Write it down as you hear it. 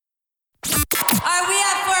Are we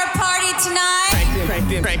up for a party tonight?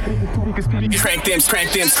 Crank them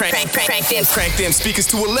speakers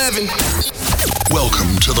to 11.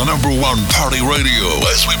 Welcome to the number one party radio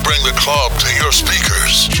as we bring the club to your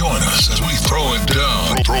speakers. Join us as we throw it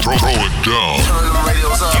down. Throw it down. Turn them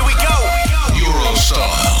radios up. Here we go. Euro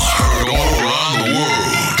style, heard all around the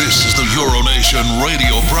world. This is the Euro Nation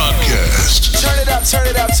radio broadcast. Turn it up, turn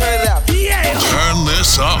it up, turn it up. Yeah. Turn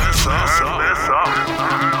this up.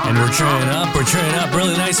 And we're turning up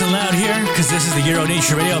really nice and loud here, because this is the Euro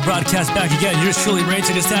Nation radio broadcast back again. Yours truly, Ray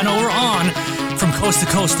Tagostano. We're on from coast to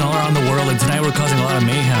coast and all around the world, and tonight we're causing a lot of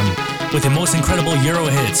mayhem with the most incredible Euro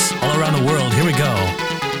hits all around the world. Here we go.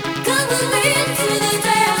 Come with me to the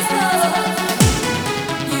dance floor.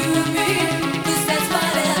 You and me, this that's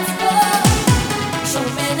what it's for. Show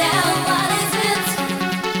me now what is it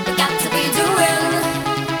we got to be doing,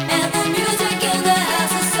 and the music in the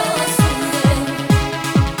house is so soothing.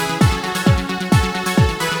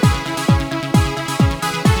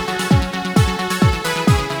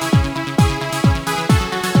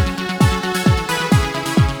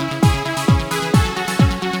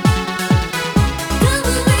 Come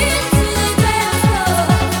with me to the dance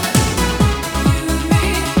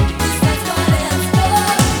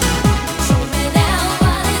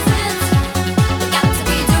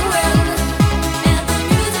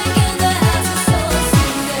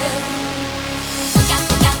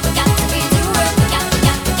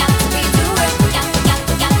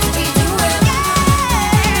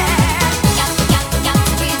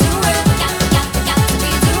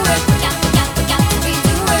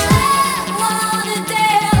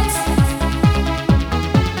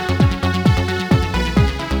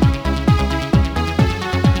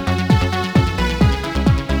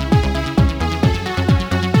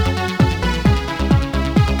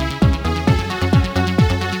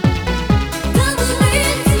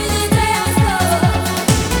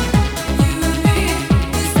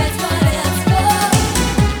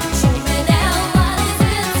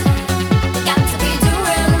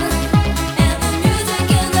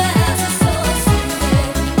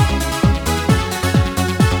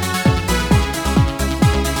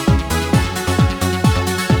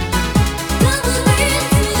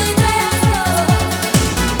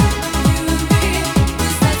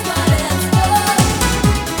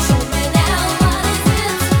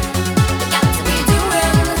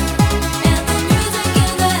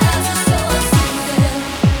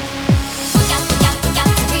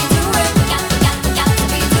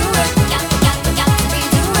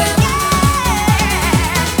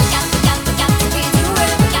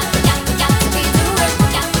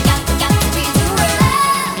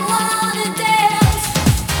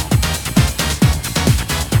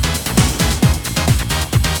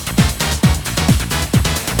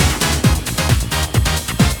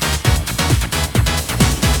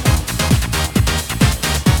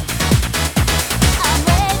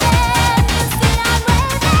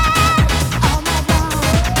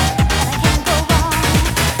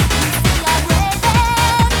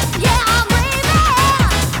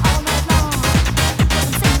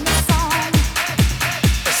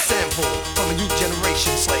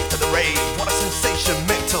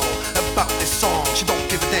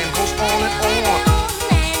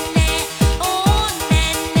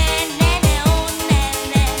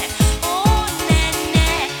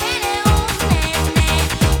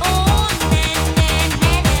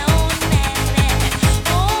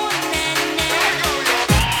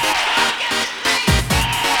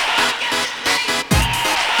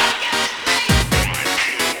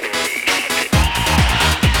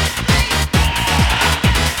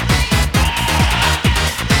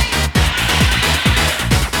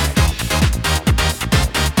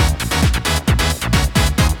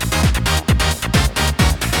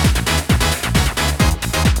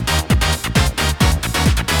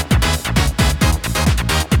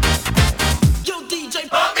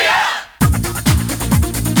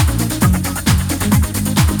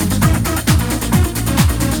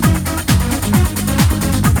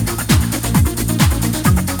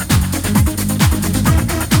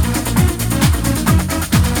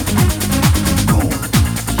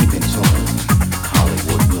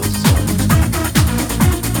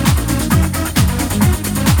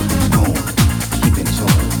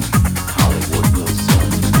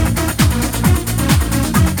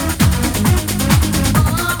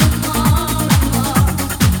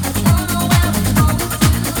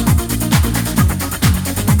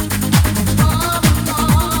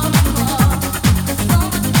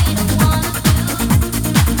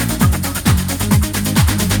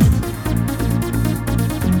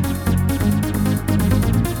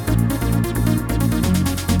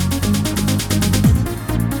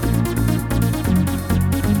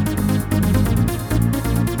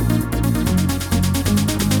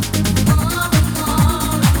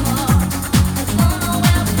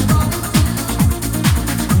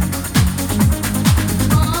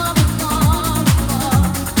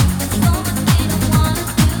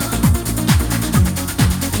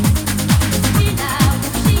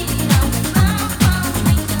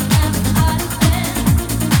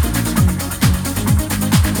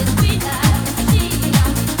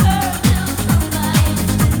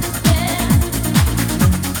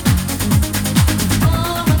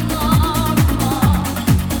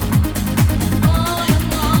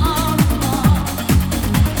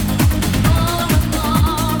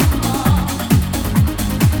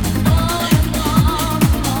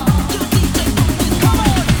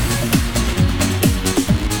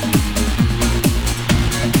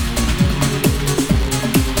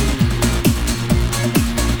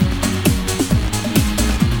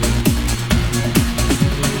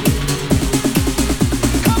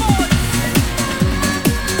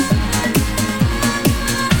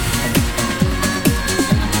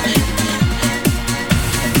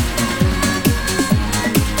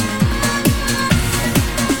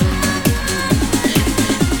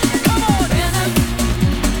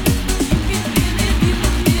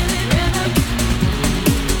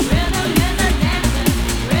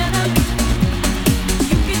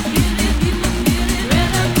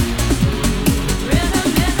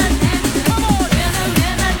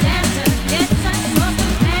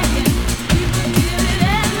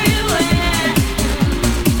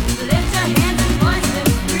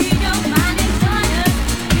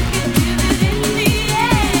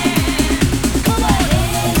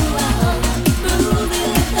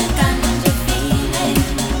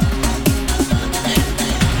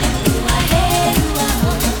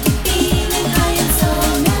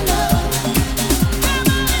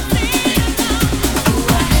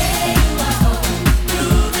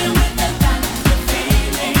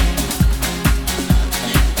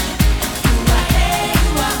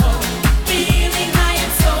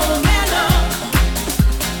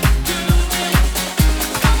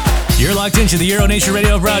locked into the Euro Nation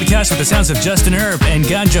Radio broadcast with the sounds of Justin Herb and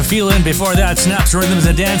Ganja Feelin'. Before that, Snaps Rhythms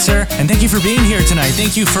and Dancer. And thank you for being here tonight.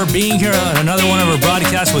 Thank you for being here on another one of our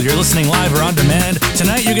broadcasts, whether you're listening live or on demand.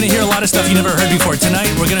 Tonight, you're going to hear a lot of stuff you never heard before.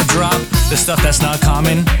 Tonight, we're going to drop the stuff that's not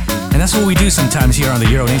common. And that's what we do sometimes here on the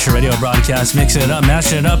Euro Nation Radio broadcast, mixing it up,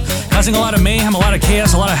 mashing it up, causing a lot of mayhem, a lot of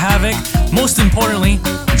chaos, a lot of havoc. Most importantly,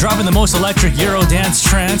 dropping the most electric Euro dance,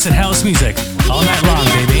 trance, and house music all night long,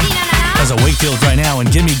 baby. As a Wakefield right now,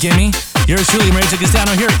 and Gimme Gimme. Yours truly, Maria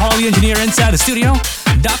Castano here, Paul the engineer inside the studio,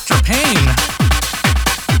 Dr. Payne.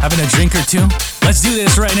 Having a drink or two? Let's do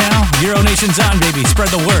this right now. Euro Nation's on, baby. Spread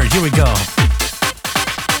the word. Here we go.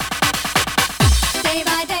 Day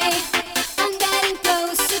by day, I'm getting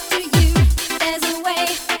closer to you. There's a way,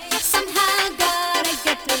 somehow gotta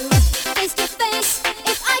get through. Face to face,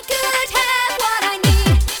 if I could have what I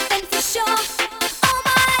need, then for sure, all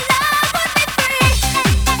my love would be free.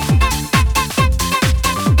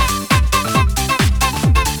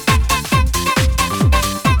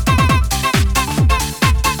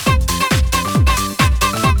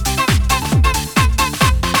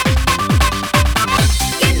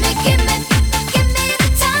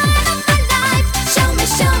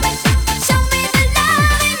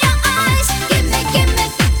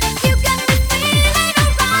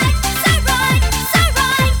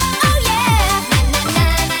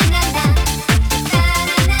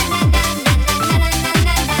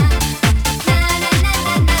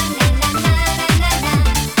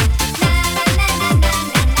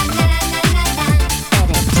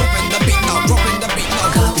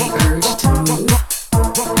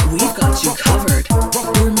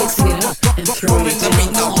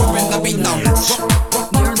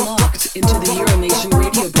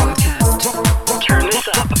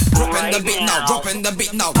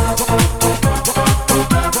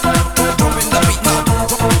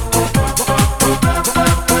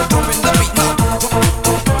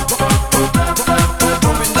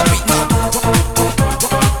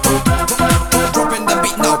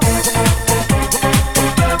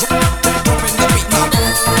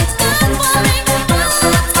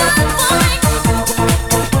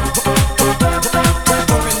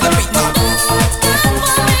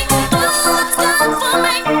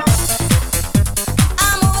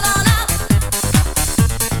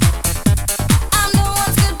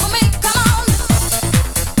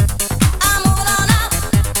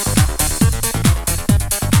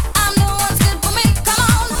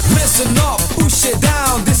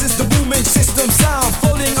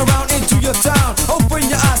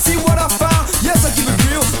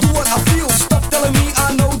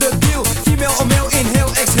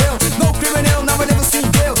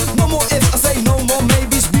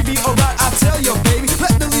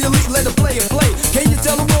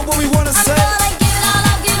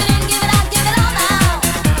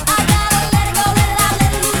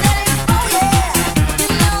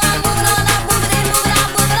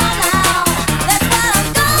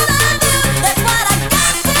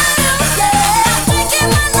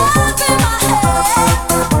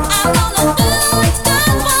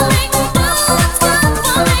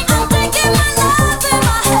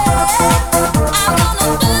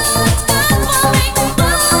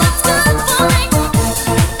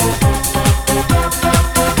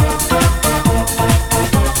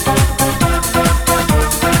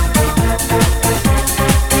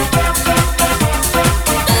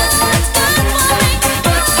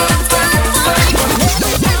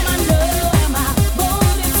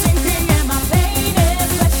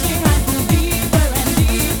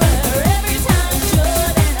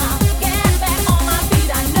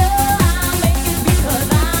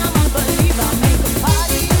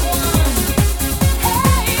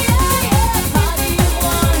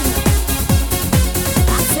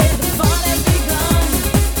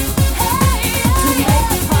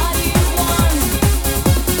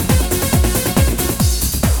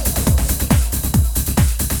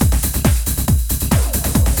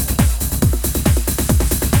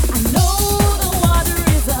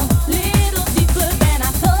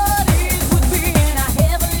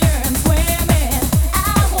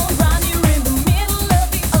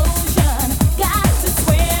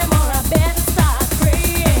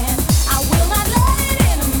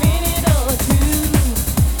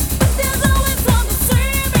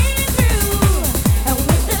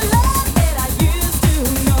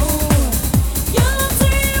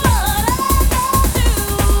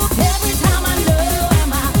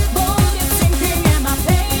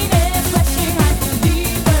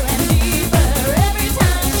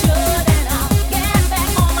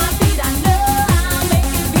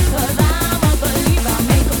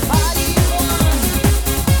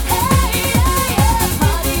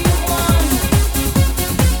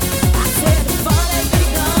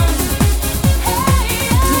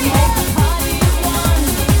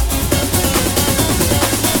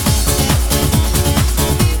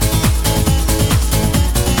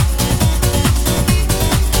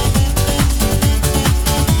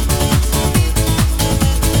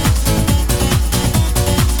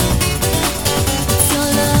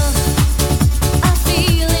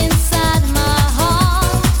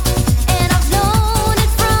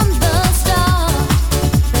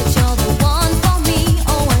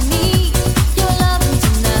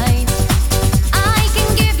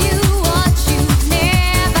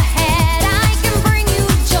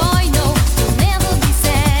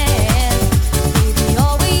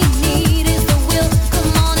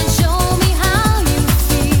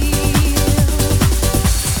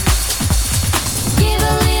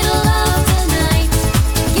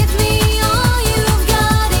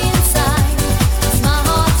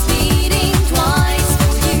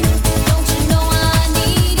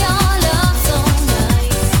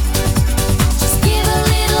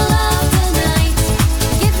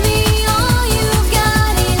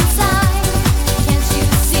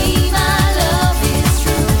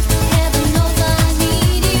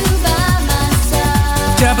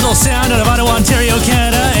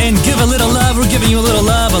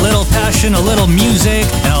 passion, a little music,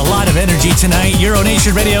 and a lot of energy tonight. Euro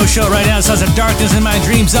Nation Radio Show right now. Sounds of Darkness in My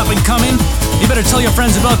Dreams up and coming. You better tell your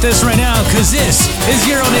friends about this right now, because this is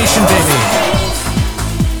Euro Nation, baby.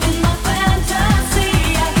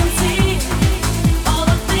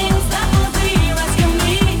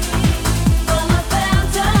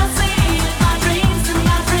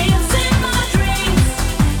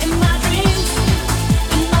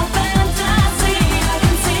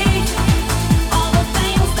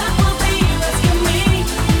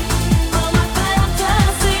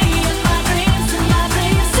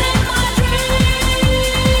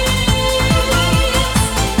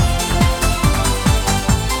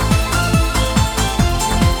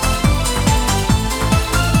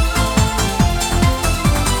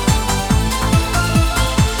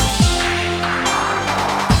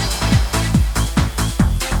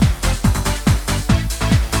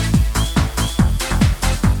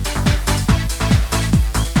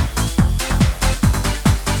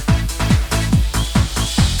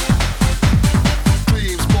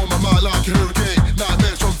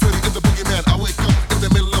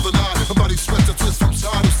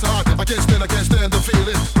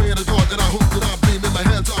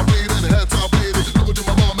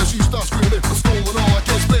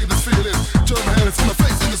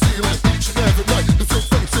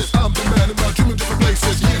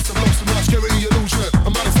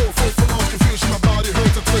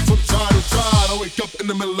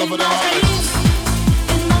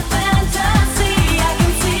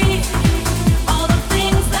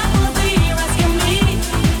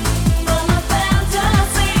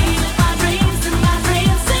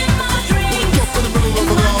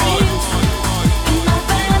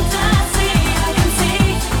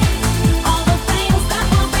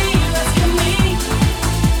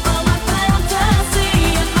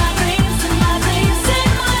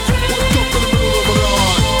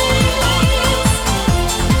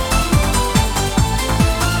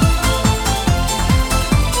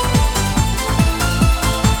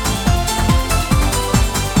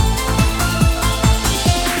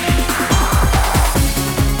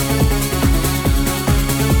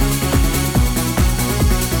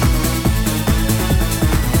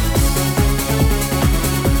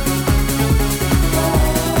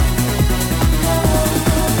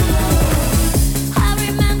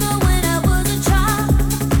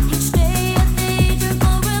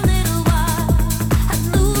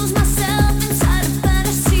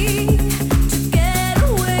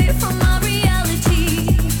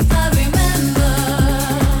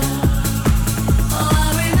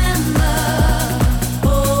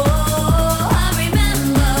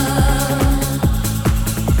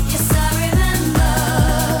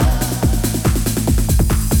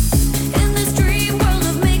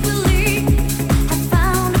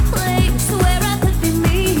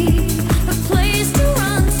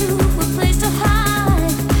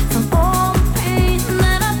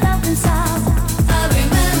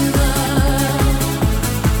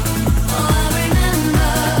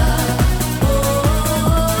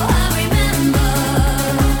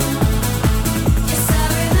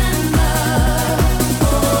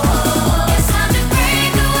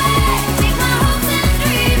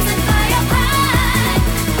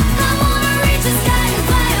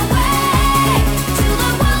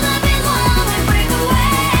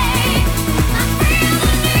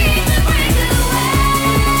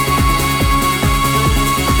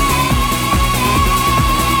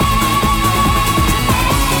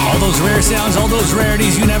 Sounds, all those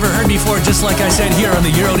rarities you never heard before, just like I said here on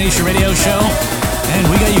the Euro Nation Radio Show. And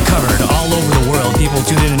we got you covered all over the world. People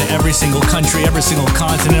tune in every single country, every single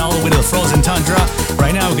continent, all the way to the frozen tundra.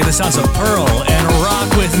 Right now, we get the sounds of Pearl and Rock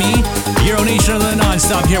With Me. Euro Nation on the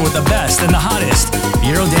non-stop here with the best and the hottest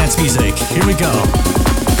Euro dance music. Here we go.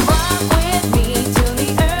 Rock with me till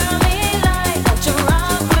the early light.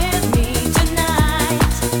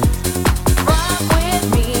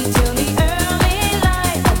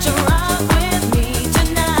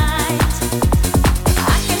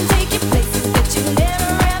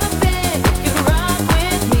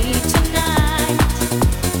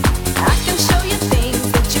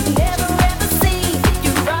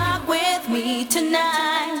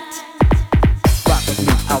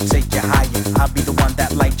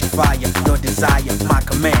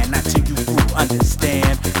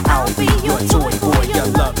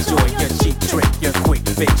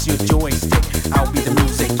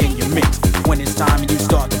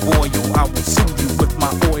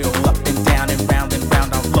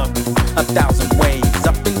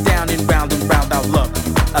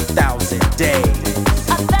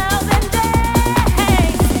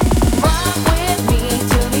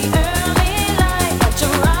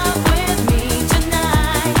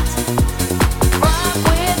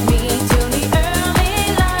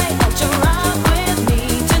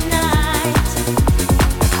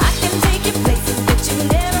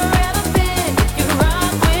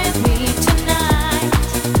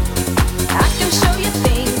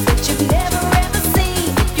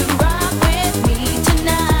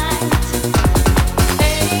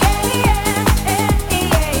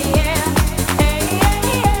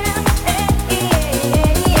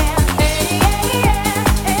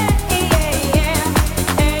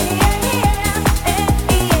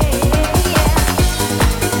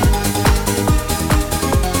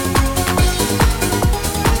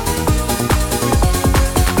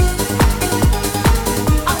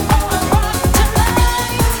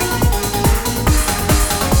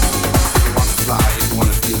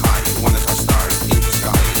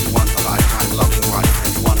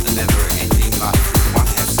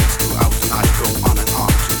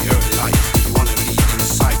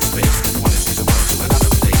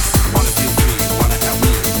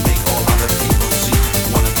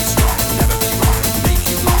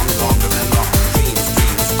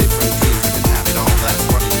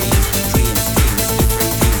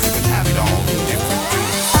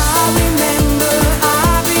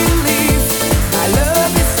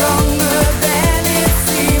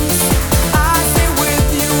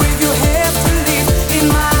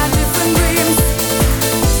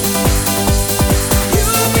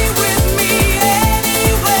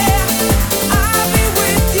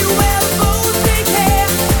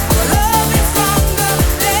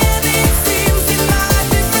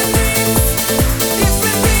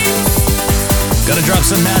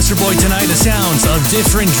 tonight the sounds of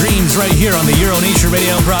Different Dreams right here on the Euro Nature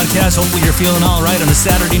Radio broadcast. Hopefully you're feeling all right on a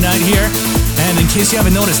Saturday night here. And in case you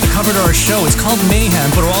haven't noticed, the cover to our show is called Mayhem,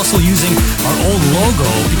 but we're also using our old logo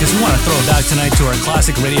because we want to throw it back tonight to our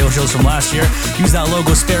classic radio shows from last year. Use that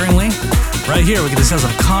logo sparingly. Right here, we get the sounds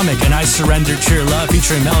of Comic and I Surrender Cheer Love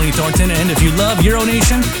featuring Melanie Thornton. And if you love Euro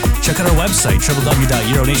Nation, check out our website,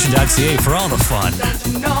 www.euronation.ca, for all the fun.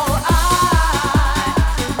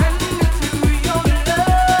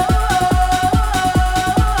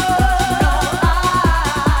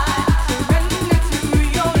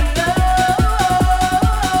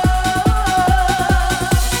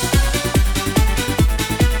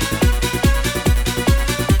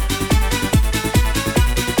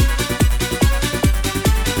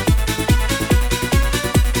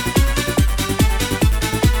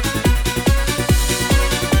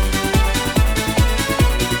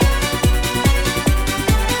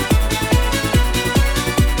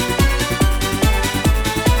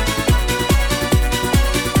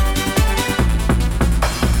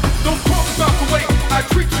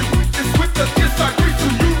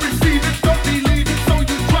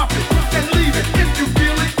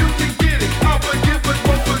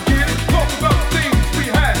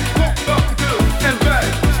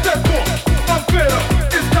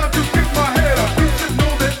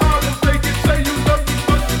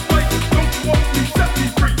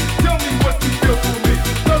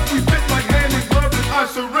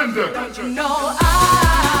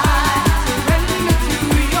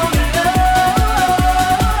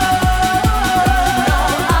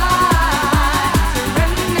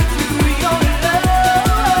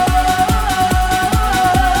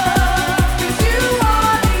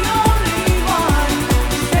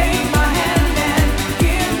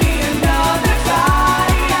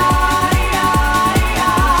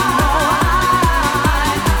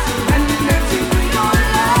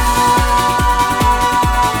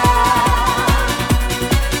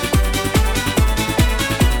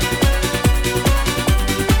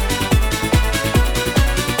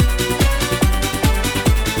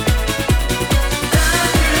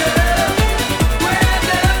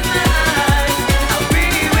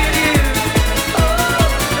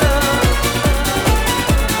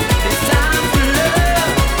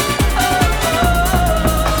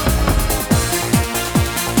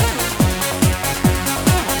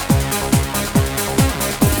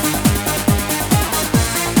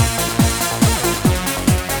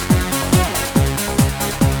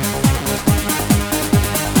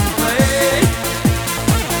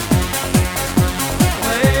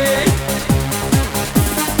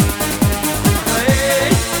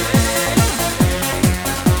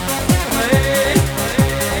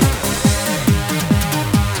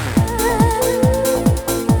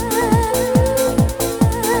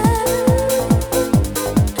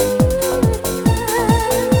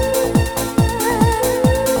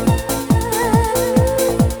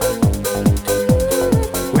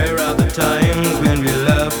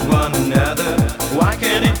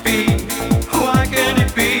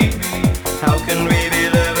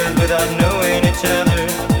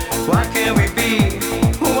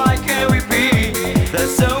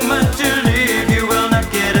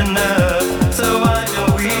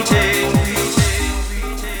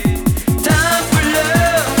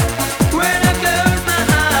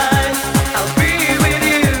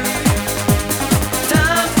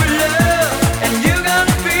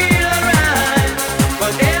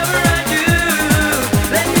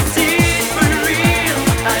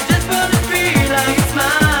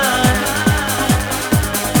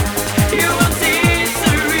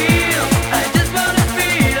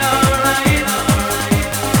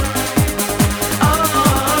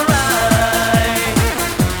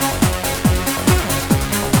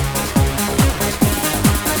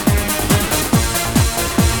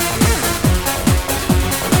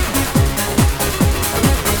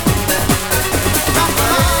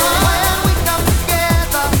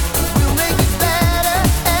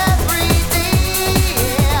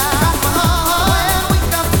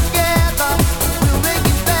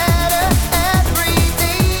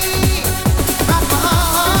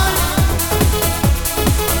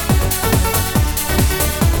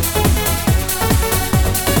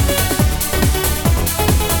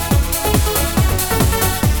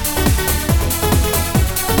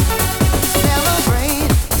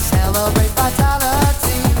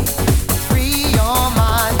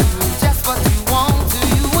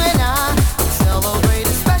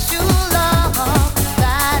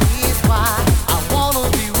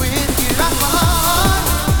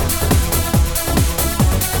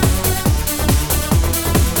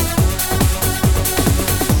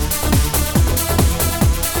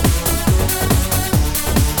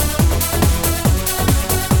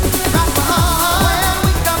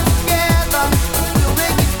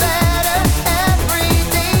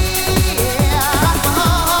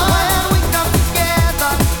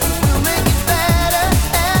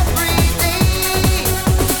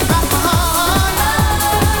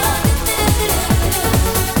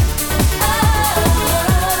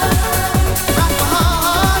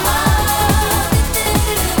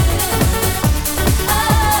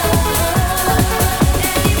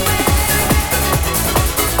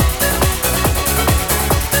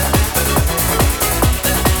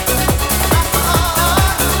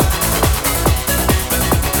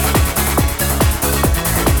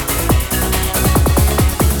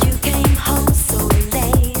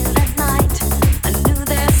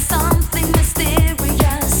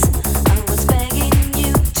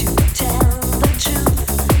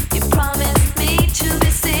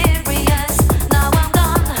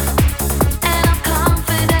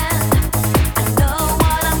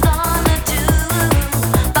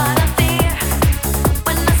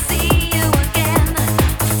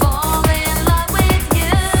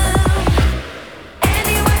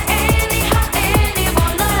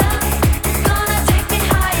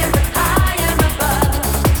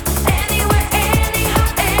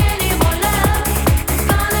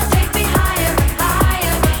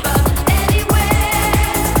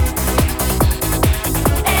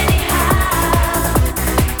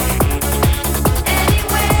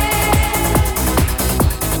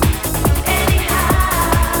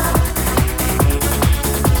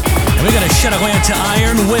 shout out going out to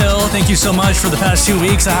Iron Will. Thank you so much for the past 2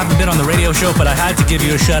 weeks. I haven't been on the radio show, but I had to give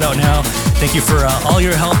you a shout out now. Thank you for all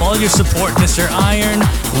your help, all your support, Mr. Iron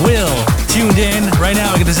Will. Tuned in right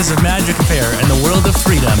now. This is a magic affair in the world of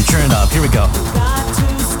freedom. Turn it up. Here we go.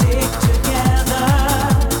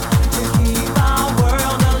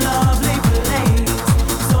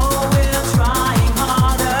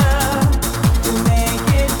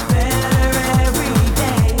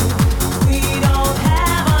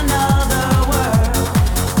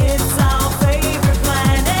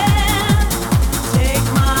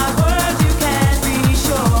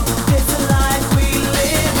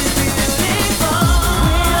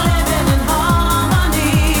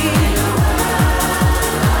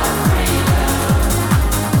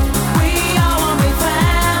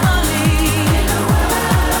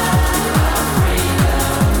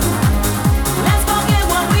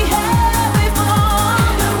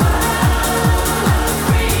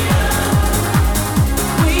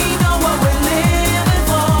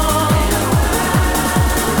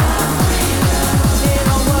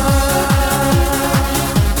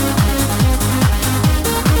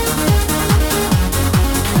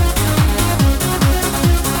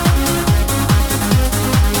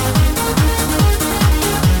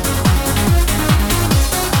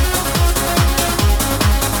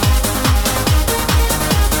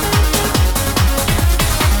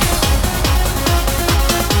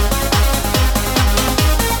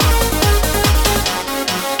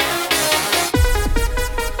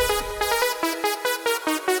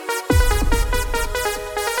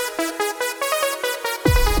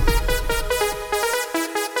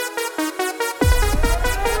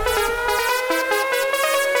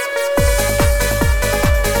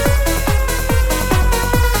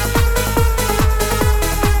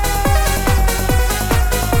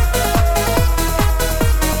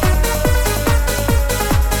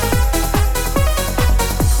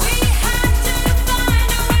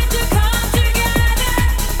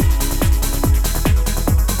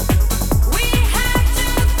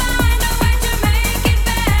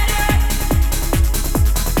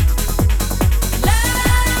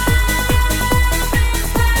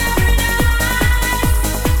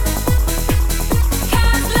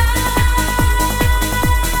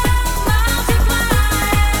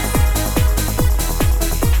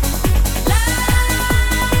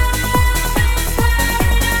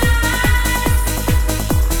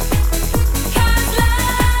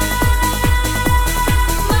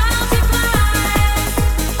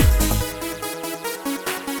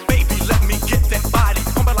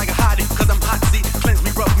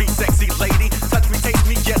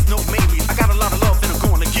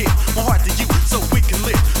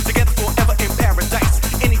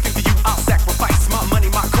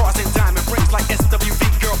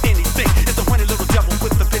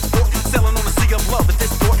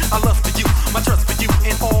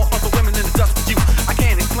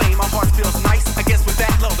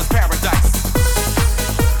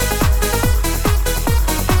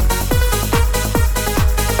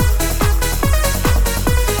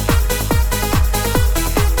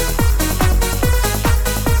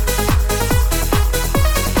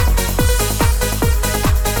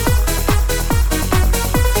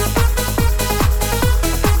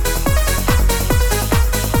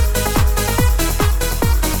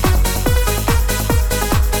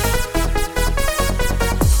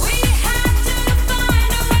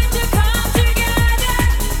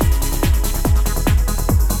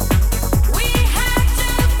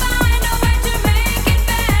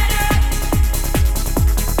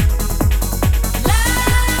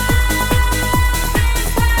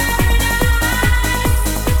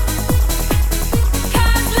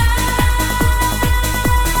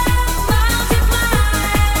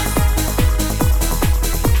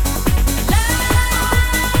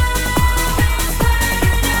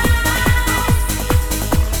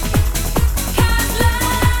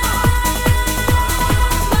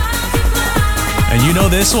 You know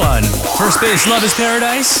this one. First base, Love is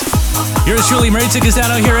Paradise. Yours truly, Murray Tickets down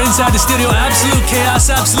out here inside the studio. Absolute chaos,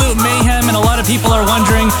 absolute mayhem, and a lot of people are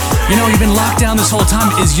wondering, you've been locked down this whole time.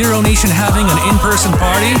 Is Euro Nation having an in-person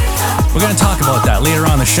party? We're going to talk about that later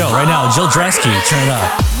on the show. Right now, Jill Dresky, turn it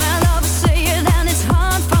up.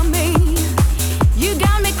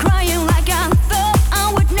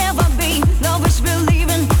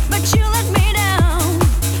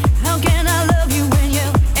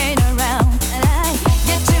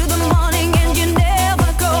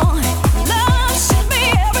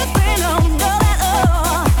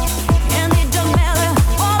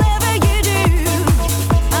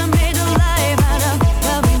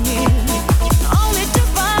 Only to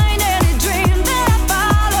find any dream that I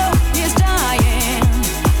follow.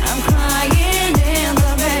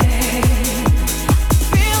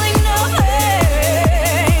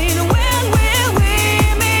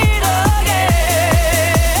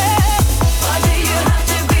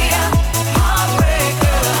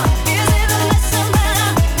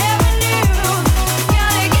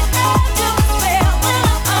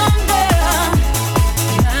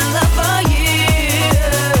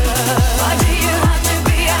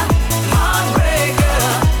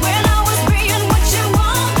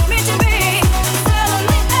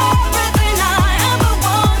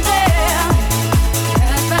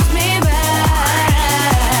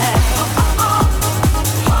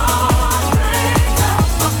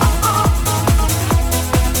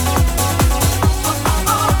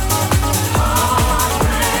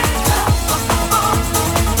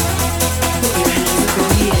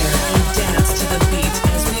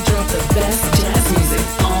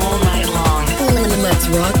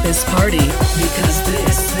 rock this party because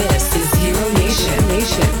this is Euro Nation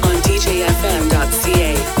on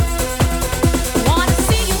DJFM.ca. Wanna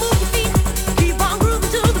see you move your feet, keep on grooving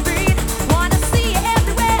to the beat. Wanna see you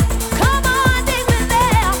everywhere, come on, dance with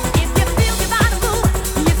there. If you feel your body move,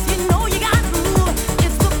 if you know you got to move,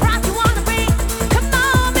 it's the price you wanna bring. Come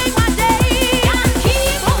on, make my day. Gotta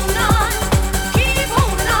keep holding on, keep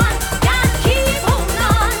holding on. Gotta keep holding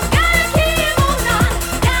on, gotta keep holding on,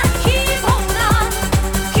 gotta keep holding on,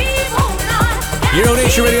 keep holding on. Euro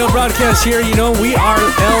Nation Radio broadcast here. You know, we are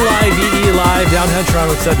LIVE live downtown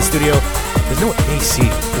Toronto inside the studio. There's no AC.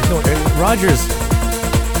 There's no Rogers,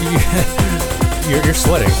 you're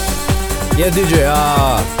sweating. Yeah, DJ,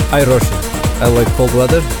 I Russian. I like cold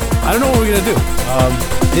weather. I don't know what we're going to do.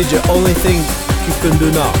 DJ, only thing you can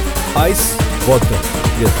do now. Ice, vodka.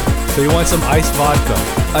 Yes. So you want some iced vodka?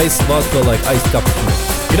 Ice vodka like iced cappuccino.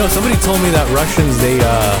 You know, somebody told me that Russians, they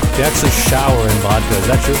actually shower in vodka. Is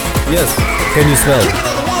that true? Yes. Can you smell it?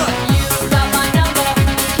 You got my number,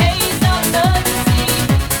 in case of emergency.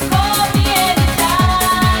 Call me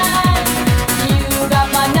anytime. You got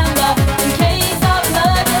my number, in case of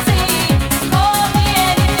emergency. Call me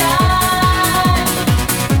anytime.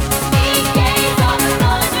 In case of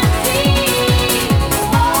emergency.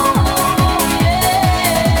 Oh yeah.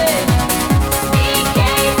 In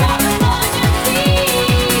case of emergency.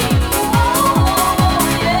 Oh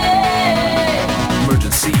yeah.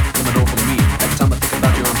 Emergency coming over me. Every time I think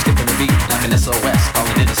about you, I'm skipping a beat. Like an SOS,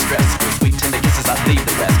 falling into stress. Your sweet tender kisses, I leave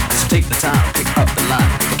the rest. So take the time, pick up the line.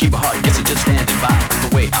 Don't keep a heart guessing, just standing by.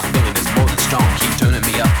 The way I'm feeling is more than strong. Keep turning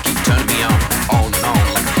me up, keep turning me on and on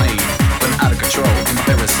like a plane. Running out of control in my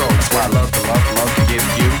very soul. That's why I love to give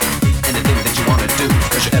you anything that you wanna do.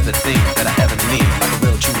 Cause you're everything that I ever need. Like a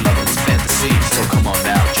real true lover's fantasy. So come on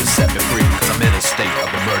now, just set me free. Cause I'm in a state of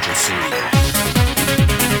emergency.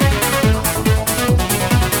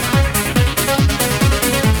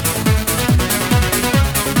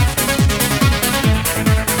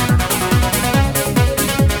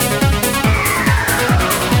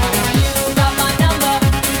 You got my number,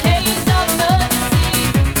 in case of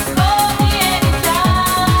emergency. Call me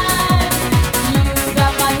anytime. You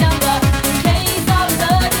got my number, in case of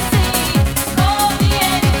emergency. Call me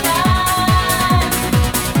anytime.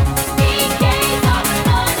 In case of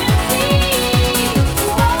emergency.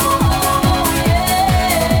 Oh yeah.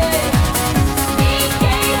 In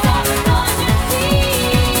case of emergency.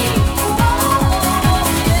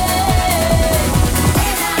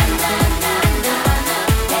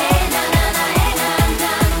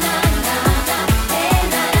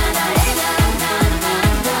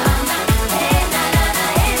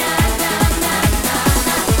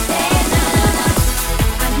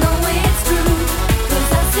 I know it's true, 'cause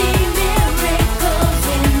I see miracles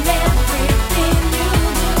in everything you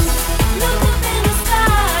do. Look up in the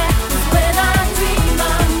sky, 'cause when I dream,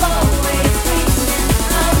 I'm always dreaming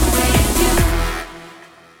I'm with you.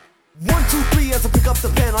 1, 2, 3 as I pick up the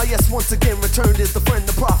pen. Oh yes, once again returned is the friend,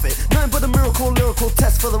 the prophet. None but a miracle, lyrical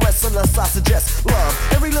test for the rest. Unless I suggest love.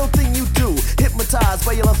 Every little thing you do, hypnotized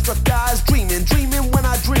by your love-struck eyes. Dreaming when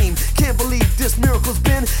I dream. Can't believe this miracle's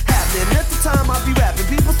been happening. At the time I be rapping,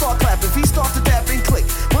 people start clapping, feet start to tap and click.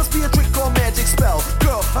 Must be a trick or magic spell.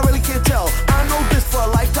 Girl, I really can't tell. I know this for a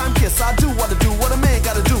lifetime kiss. I do what a man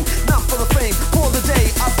gotta do. Not for the fame, for the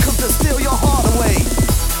day I've come to steal your heart away.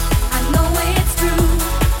 I know it's true,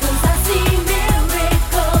 'cause I see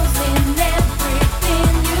miracles in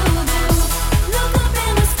everything you do. Look up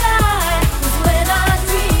in the sky, 'cause when I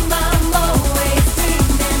dream, I'm always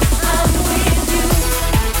dreaming I'm with you.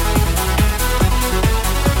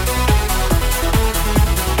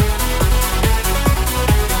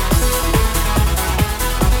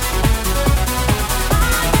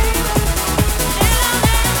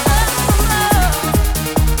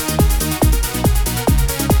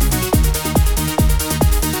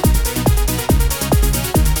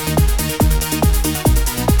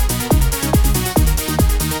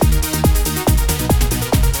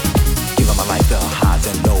 Giving my life the highs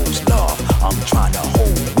and lows, love. I'm trying to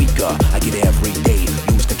hold weaker. I get every day,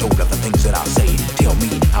 lose control of the things that I say. Tell me,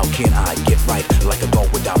 how can I get right? Like a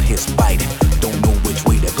dog without his bite. Don't know which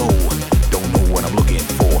way to go. Don't know what I'm looking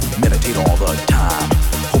for. Meditate all the time,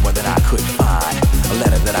 hoping that I could find a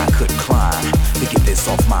ladder that I could climb to get this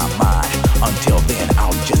off my mind. Until then,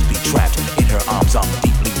 I'll just be trapped in her arms. I'm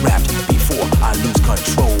deeply wrapped. Before I lose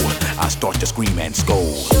control, I start to scream and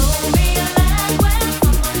scold. Show me a land where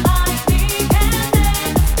someone like me can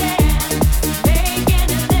understand. Making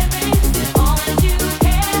a living is all that you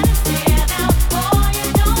can stand out for. You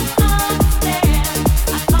don't understand.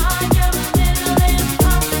 I find your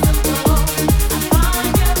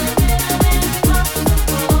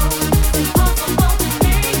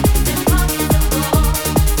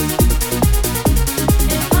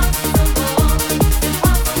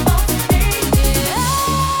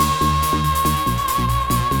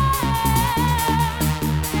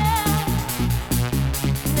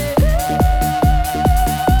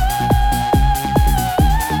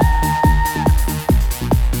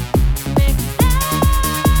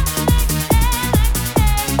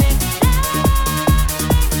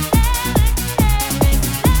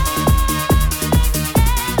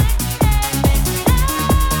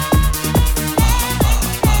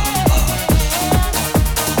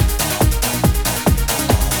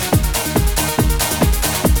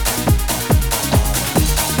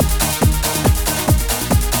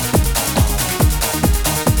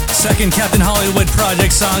second Captain Hollywood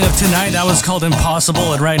project song of tonight. That was called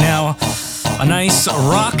Impossible, and right now, a nice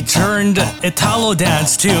rock turned Italo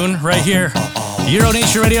dance tune right here. Euro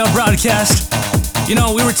Nation Radio broadcast. You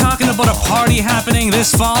know, we were talking about a party happening this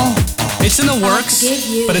fall. It's in the works,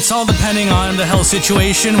 but it's all depending on the health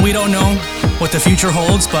situation. We don't know what the future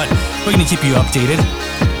holds, but we're going to keep you updated.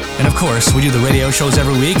 And of course, we do the radio shows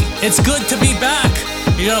every week. It's good to be back.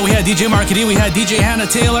 You know, we had DJ Marky D, we had DJ Hannah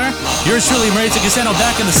Taylor. Yours truly, Marita Casano,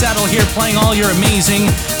 back in the saddle here, playing all your amazing,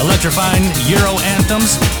 electrifying Euro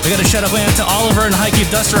anthems. We got a shout out to Oliver and Heike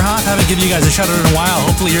Dusterhoff. Haven't given you guys a shout out in a while.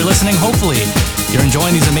 Hopefully you're listening. Hopefully you're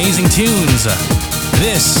enjoying these amazing tunes.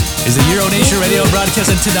 This is the Euro Nation Radio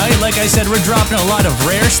broadcast, and tonight, like I said, we're dropping a lot of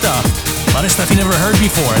rare stuff. A lot of stuff you never heard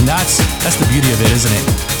before, and that's the beauty of it, isn't it?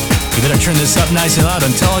 You better turn this up nice and loud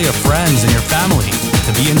and tell all your friends and your family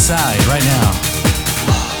to be inside right now.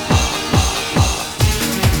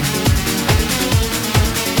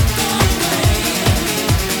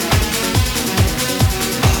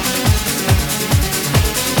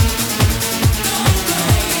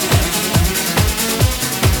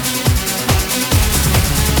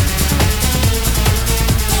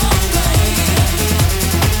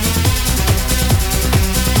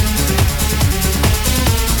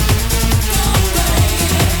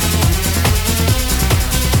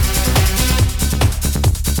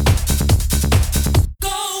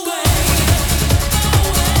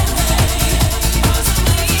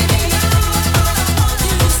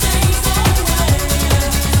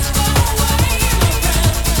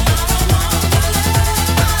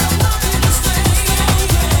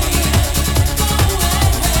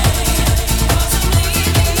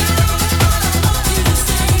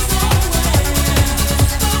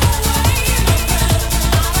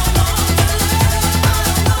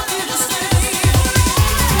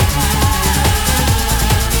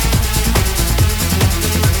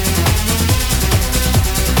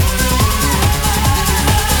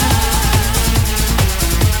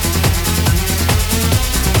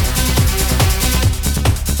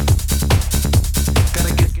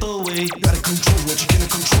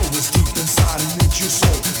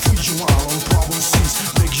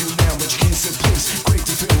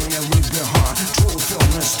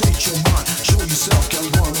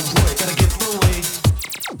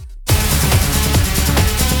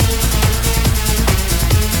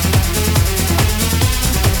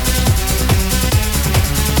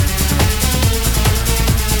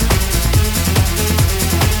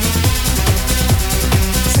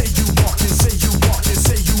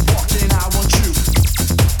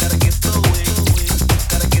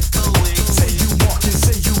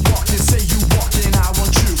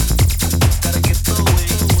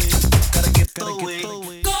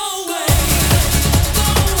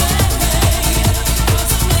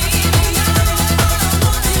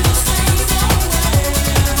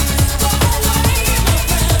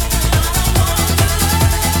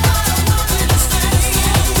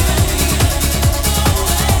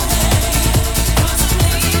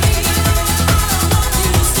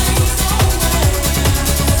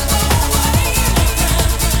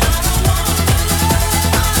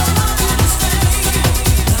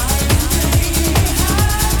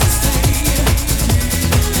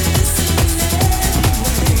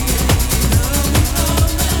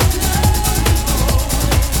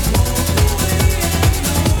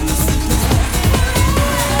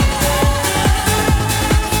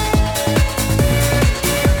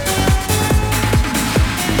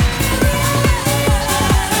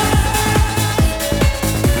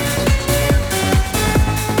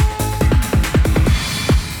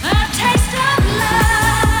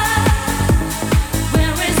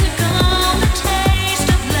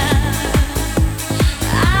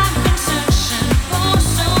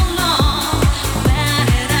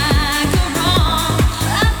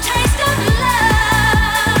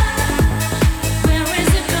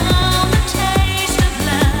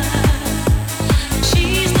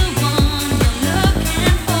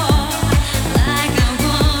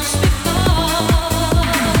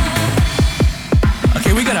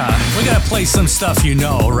 Play some stuff you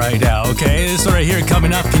know right now, okay? This one right here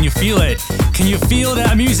coming up. Can you feel it? Can you feel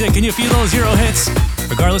that music? Can you feel those Euro hits?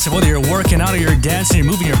 Regardless of whether you're working out or you're dancing, you're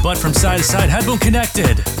moving your butt from side to side. Headphone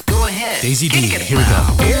connected. Go ahead. Daisy D. Here we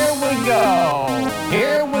go. Here we go.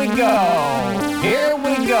 Here we go. Here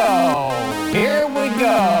we go. Here we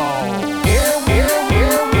go.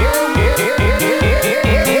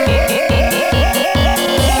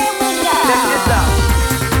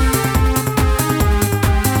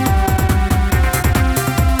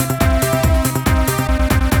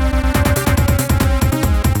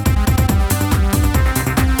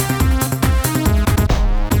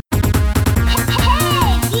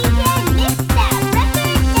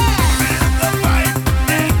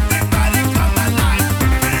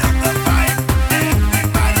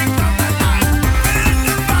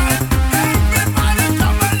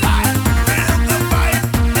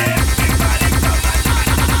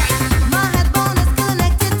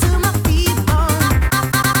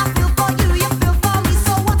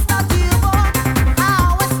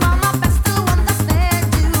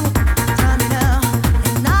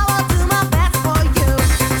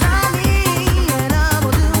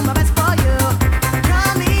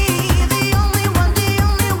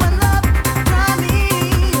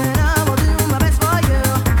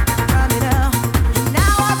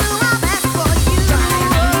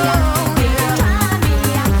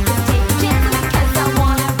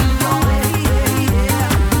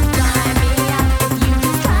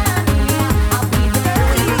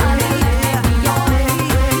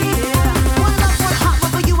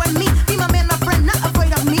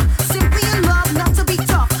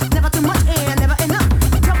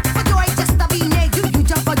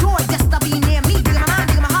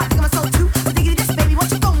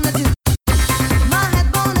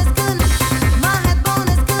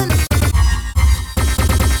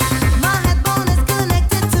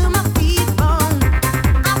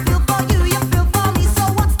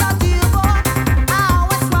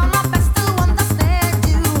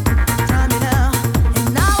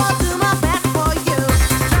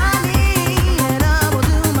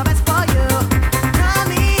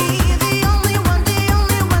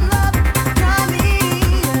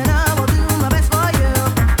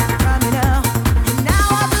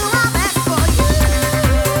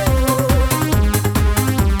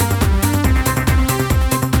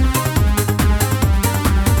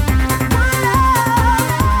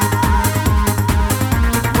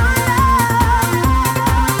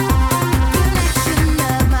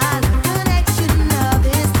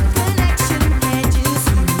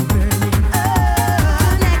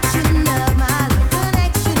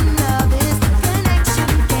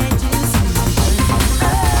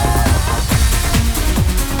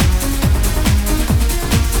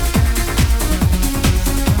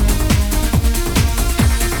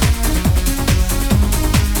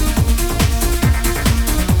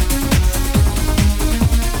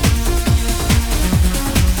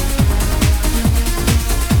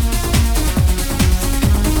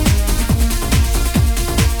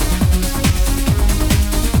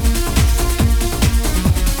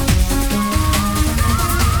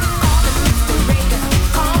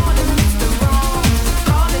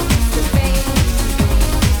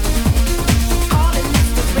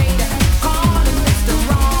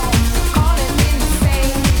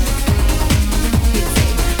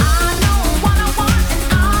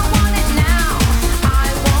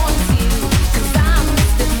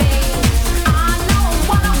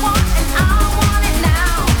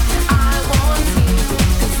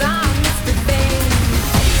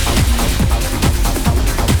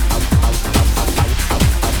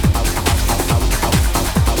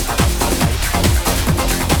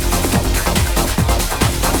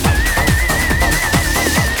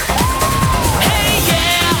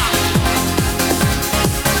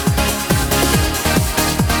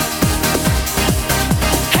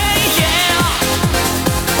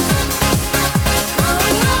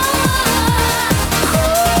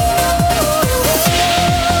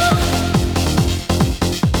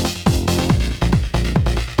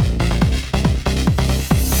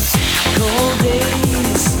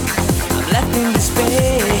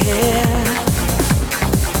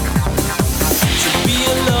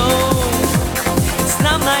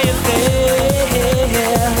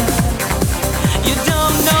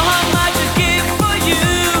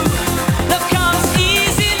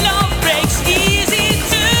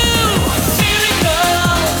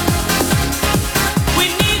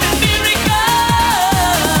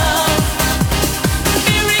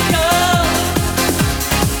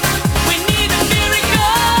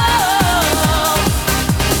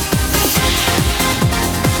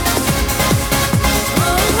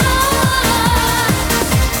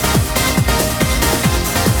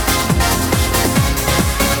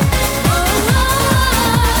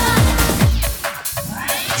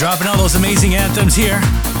 those amazing anthems here,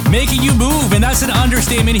 making you move, and that's an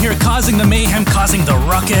understatement here, causing the mayhem, causing the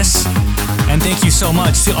ruckus. And thank you so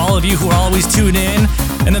much to all of you who are always tuned in.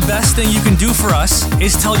 And the best thing you can do for us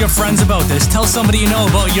is tell your friends about this. Tell somebody you know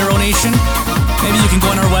about Euronation. Maybe you can go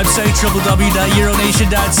on our website,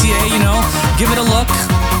 www.euronation.ca, give it a look.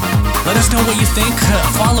 Let us know what you think.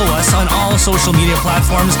 Follow us on all social media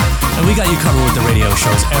platforms. And we got you covered with the radio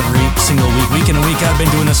shows every single week in and week out. I've been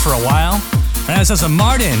doing this for a while. And it says,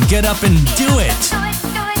 Martin, get up and do it.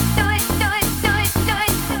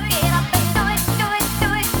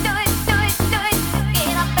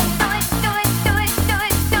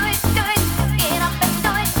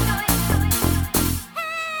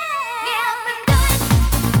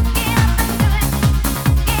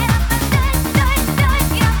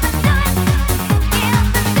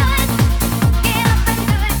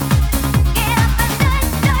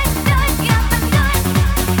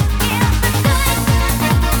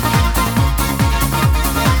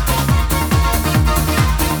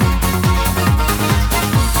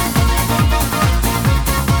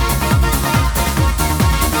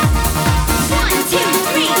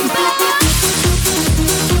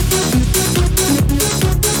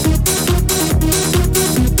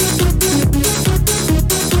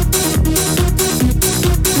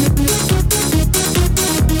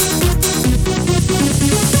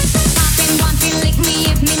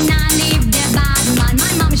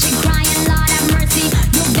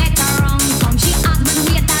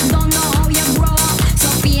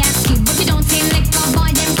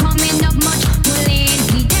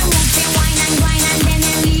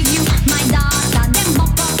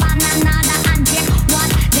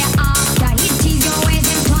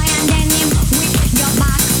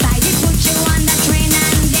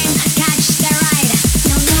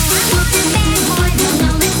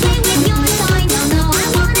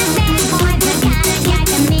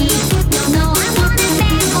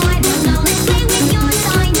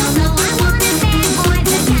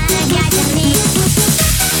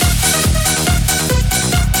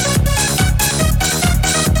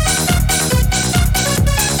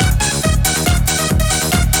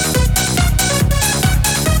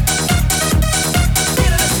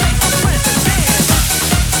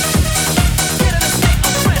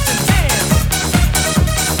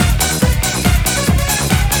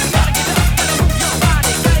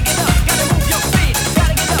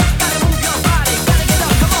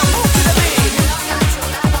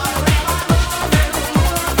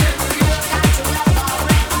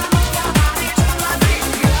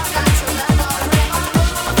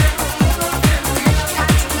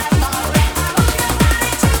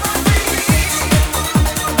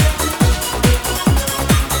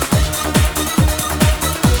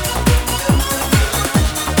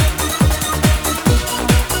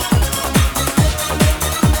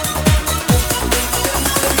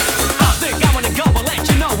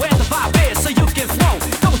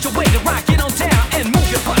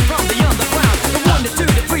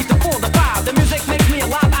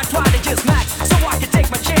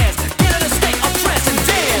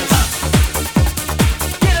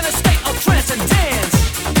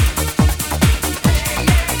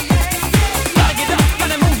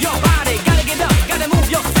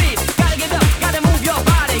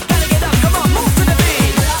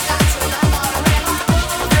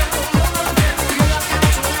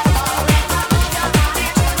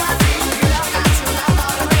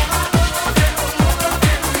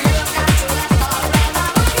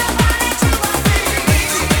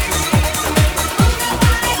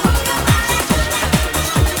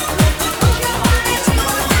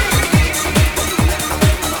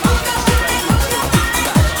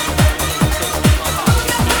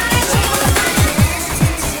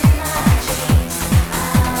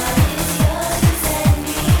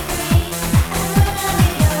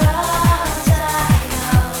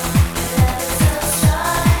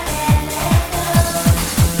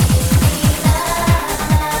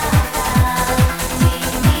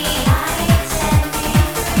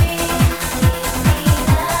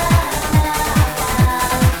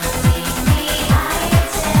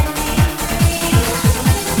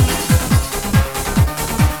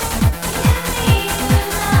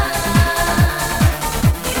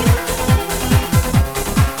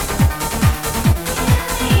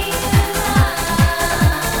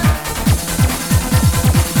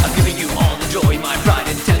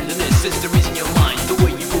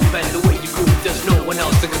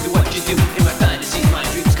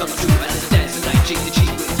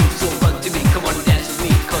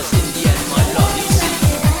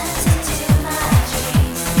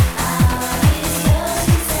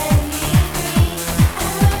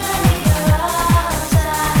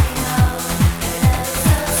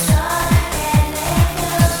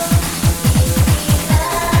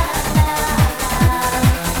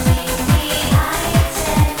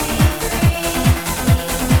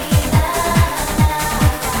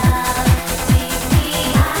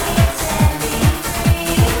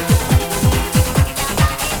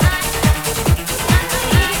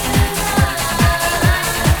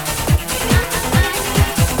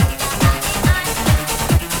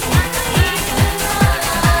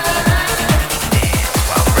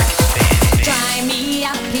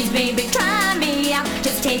 please baby try me out.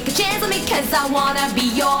 Just take a chance with me cause I wanna be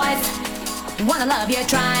yours. Wanna love you,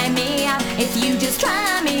 try me out. If you just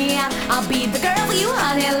try me out, I'll be the girl for you,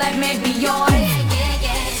 honey, let me be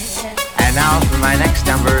yours. And now for my next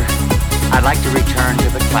number, I'd like to return to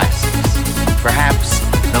the classics. Perhaps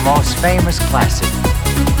the most famous classic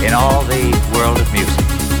in all the world of music.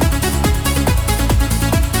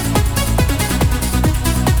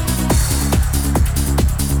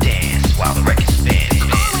 Dance while the record spins.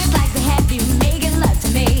 Always like to have you making love to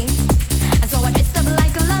me. And so I dressed up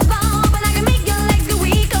like a love bomb, but I can make your legs go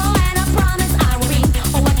weak. Oh, and I promise I will be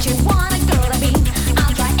what you want a girl to be.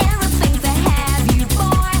 I'll try everything to have you,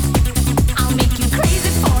 boy. I'll make you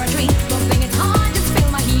crazy for a treat. Don't think it's hard, just feel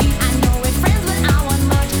my heat. I know we're friends, but I want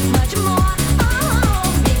much, much more.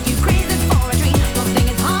 Oh, make you crazy for a treat. Don't think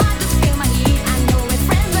it's hard, just feel my heat. I know we're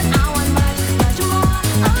friends, but I want much, much more.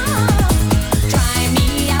 Oh, try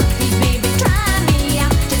me out, please baby, try me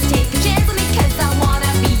out. Just take a chance with me 'cause I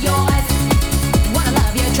wanna be yours. Wanna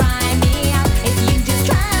love you, try me out. If you just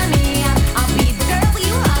try me out, I'll be the girl for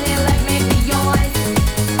you, honey, let me be yours.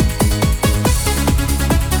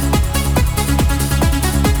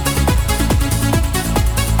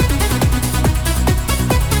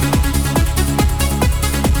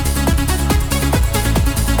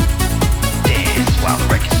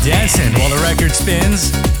 Dancing while the record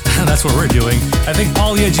spins. That's what we're doing. I think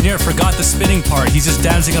Paul the engineer forgot the spinning part. He's just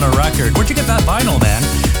dancing on a record. Where'd you get that vinyl, man?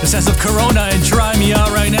 The sense of Corona and Try Me Out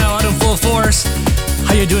right now, out in full force.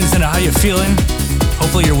 How you doing, Zena? How you feeling?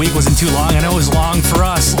 Hopefully your week wasn't too long. I know it was long for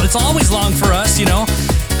us. It's always long for us, you know,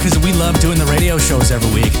 because we love doing the radio shows every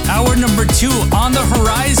week. Hour number 2 on the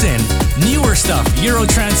horizon. Newer stuff, Euro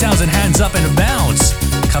trance sounds and hands up and bounce.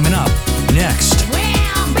 Coming up next.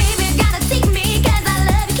 Well, baby, gotta take me 'cause I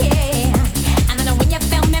love you, kid. And I know when you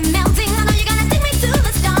feel me melting, I know you're gonna take me to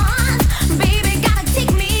the stars. Baby, gotta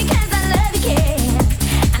take me 'cause I love you, kid.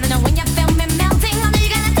 And I know when you feel me melting, I know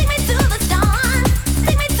you're gonna take me to the stars.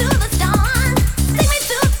 Take me to the stars. Take me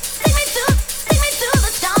to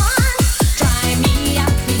the stars. Try me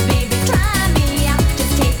out, please, baby, try me out.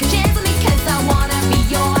 Just take a chance with me 'cause I wanna be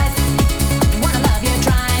yours. Wanna love you,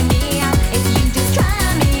 try me out. If you just try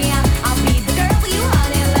me out, I'll be the girl for you,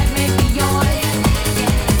 honey, let me be yours.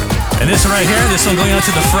 And this one right here, this one going out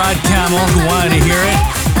to the Fried Camel who wanted to hear it.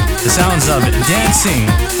 The sounds of Dancing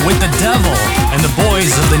with the Devil and the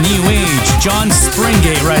boys of the New Age. John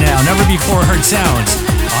Springate right now, never before heard sounds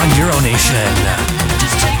on Euro Nation.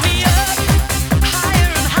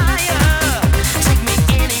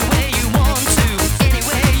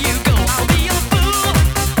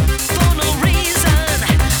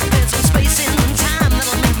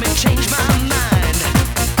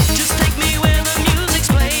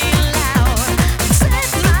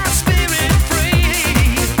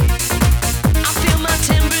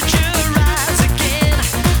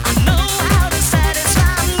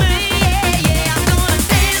 Satisfy me, yeah, yeah. I'm gonna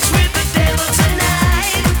dance with the devil tonight.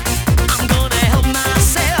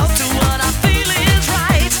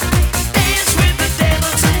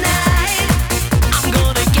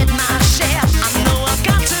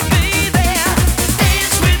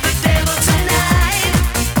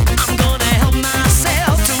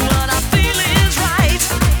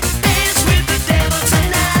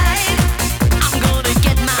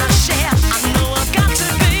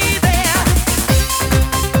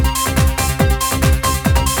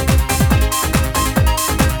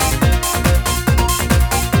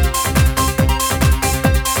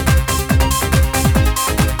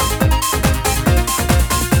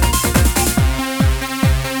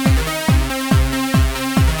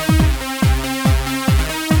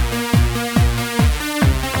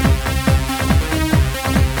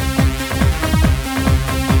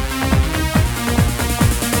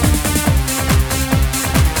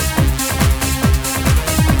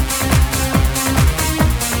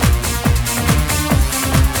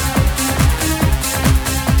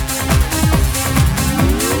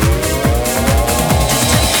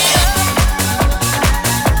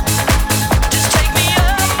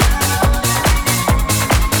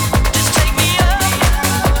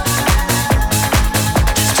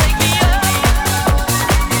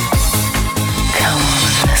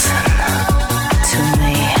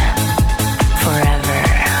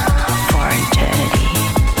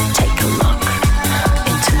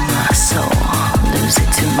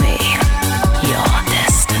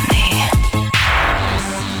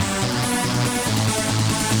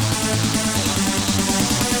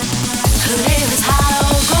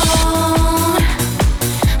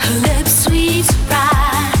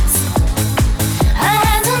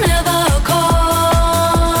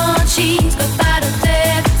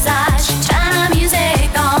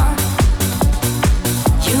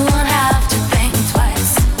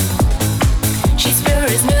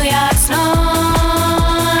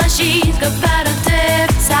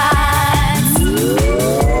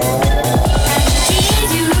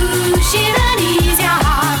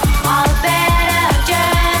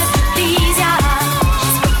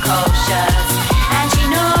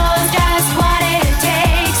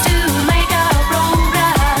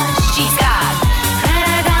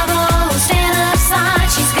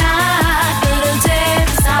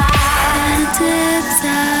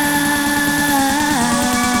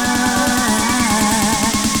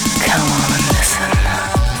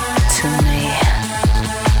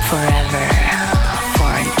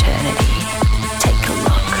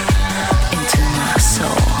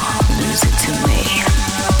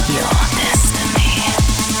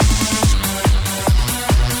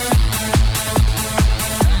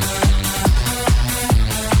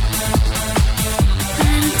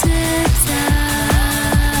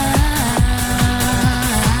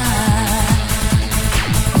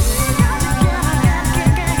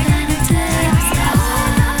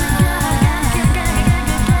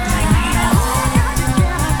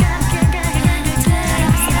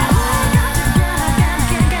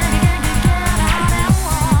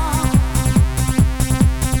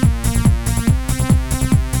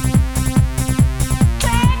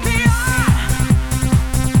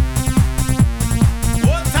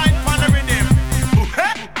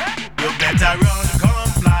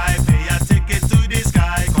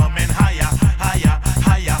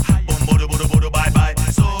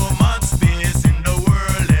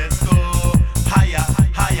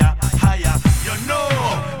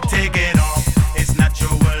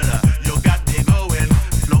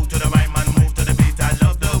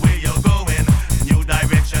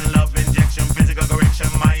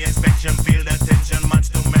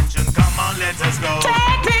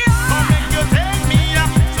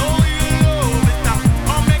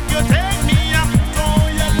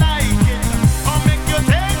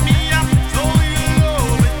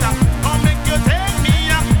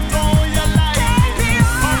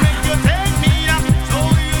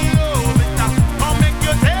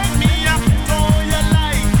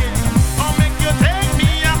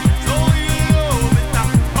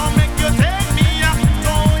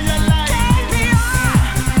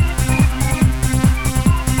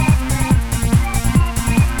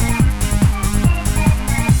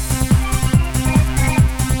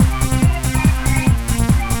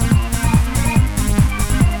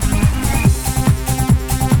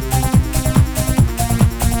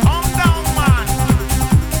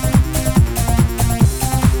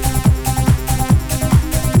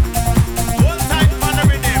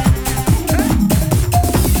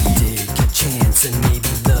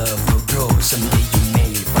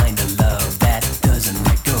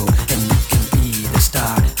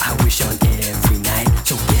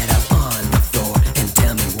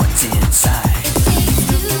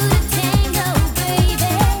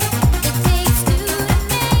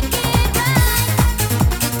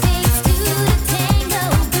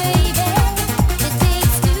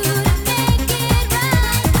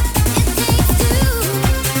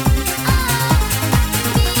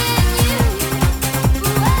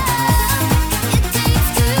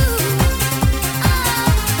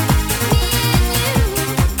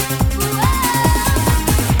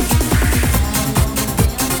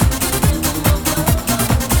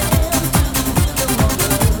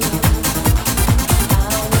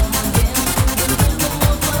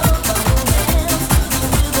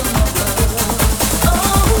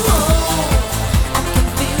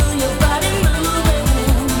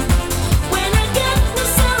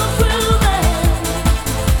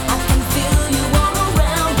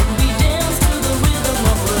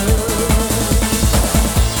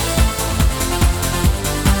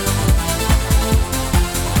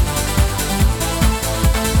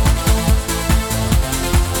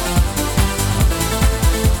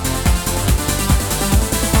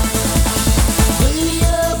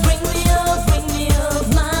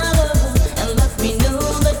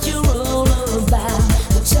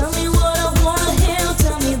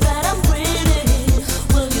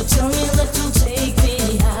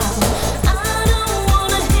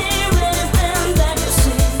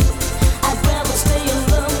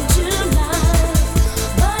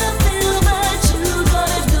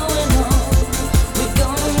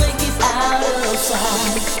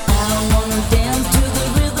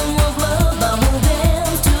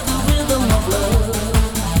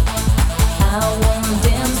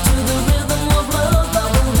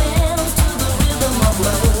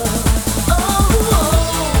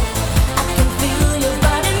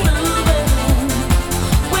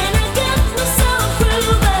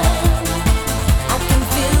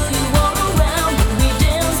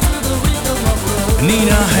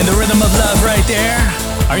 and the rhythm of love right there.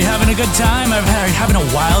 Are you having a good time? Are you having a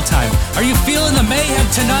wild time? Are you feeling the mayhem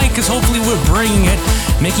tonight? Because hopefully we're bringing it,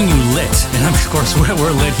 making you lit. And of course, we're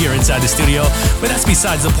lit here inside the studio. But that's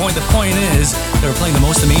besides the point. The point is that we're playing the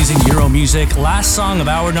most amazing Euro music. Last song of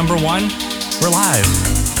hour number 1. We're live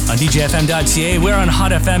on DJFM.ca. We're on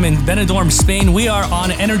Hot FM in Benidorm, Spain. We are on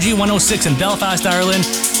Energy 106 in Belfast, Ireland.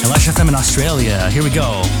 And Lush FM in Australia. Here we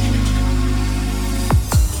go.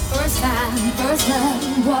 First time, first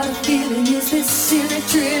love, what a feeling is this?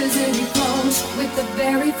 Electricity flows with the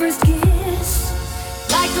very first kiss.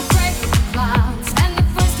 Like the break of clouds and the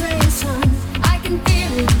first ray of sun, I can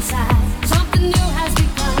feel it inside. Something new has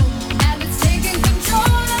begun, and it's taking control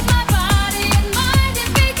of my body and mind.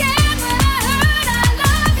 It began when I heard I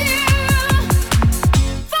love you.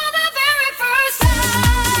 For the very first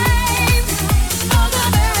time. For the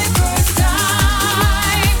very first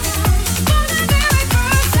time. For the very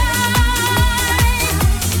first time.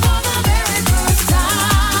 For the very first time.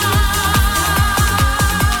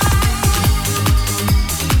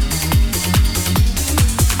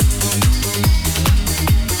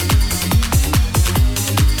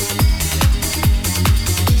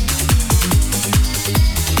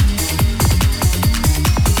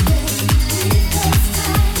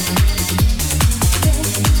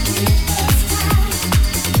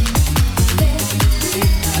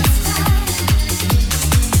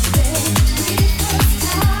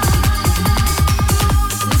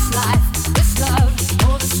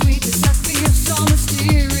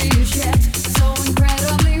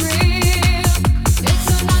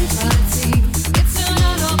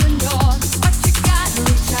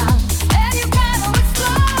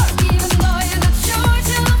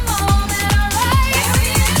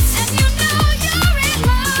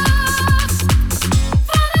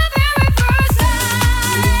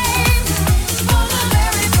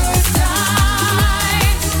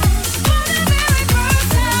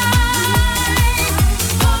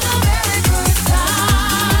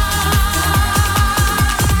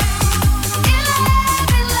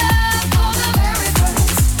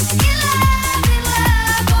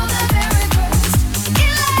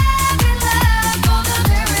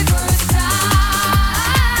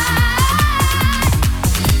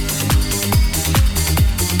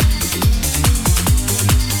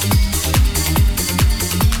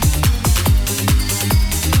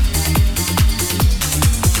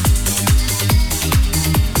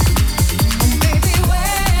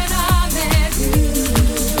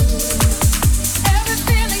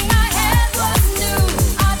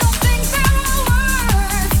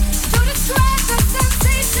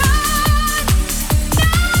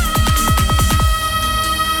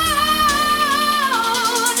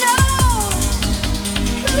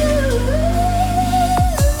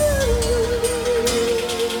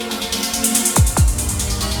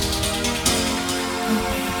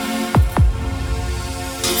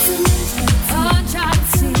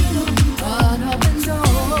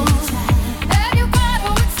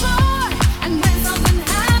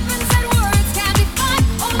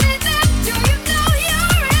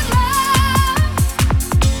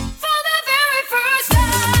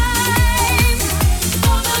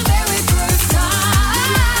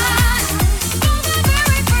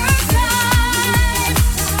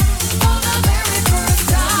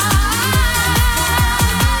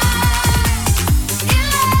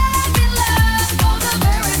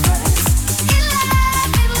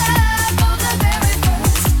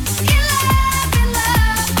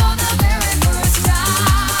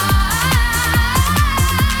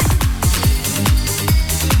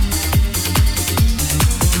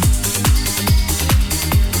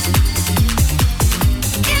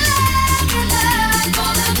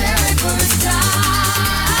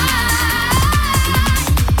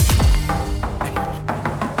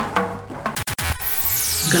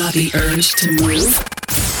 Got the urge to move?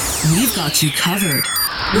 We've got you covered.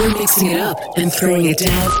 We're mixing it up and throwing it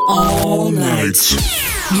down all night.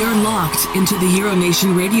 You're locked into the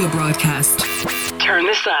Euronation radio broadcast. Turn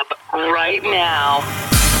this up right now.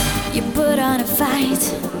 You put on a fight,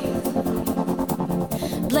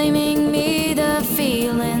 blaming me, the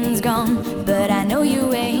feeling's gone, but I know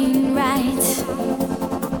you ain't right.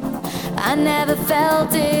 I never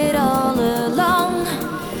felt it all along.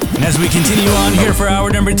 And as we continue on here for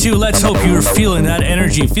hour number 2, let's hope you're feeling that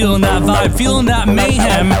energy, feeling that vibe, feeling that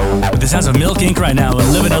mayhem. With the sounds of Milk Inc. right now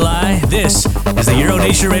and Living a Lie. This is the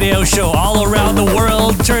Euronation Radio Show all around the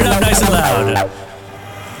world. Turn it up nice and loud.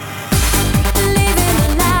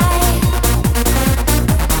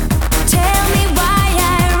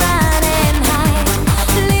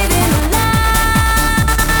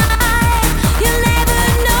 You'll never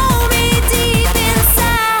know me deep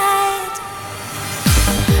inside.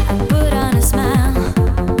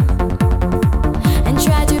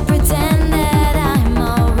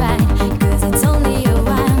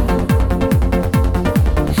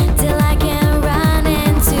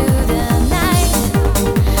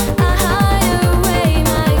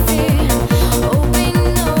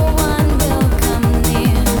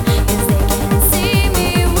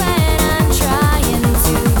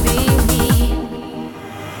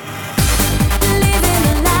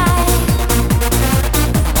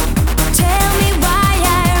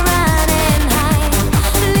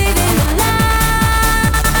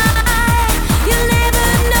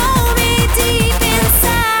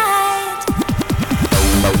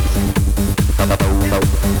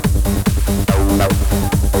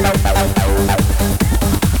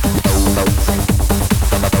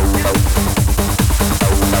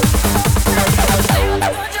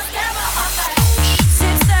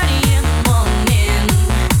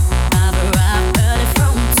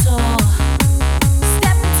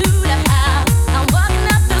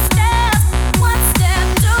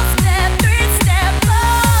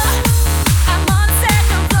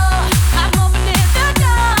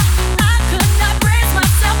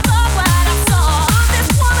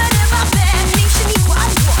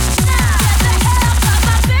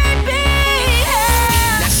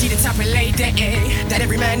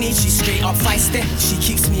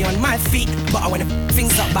 me on my feet, but I wanna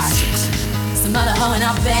things up bad. Some other hoe in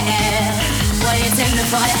our bed. What do you take me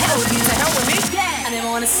for? The hell with you, to hell with me? Yeah. I never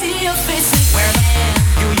wanna see your face where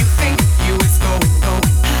do you think you is go?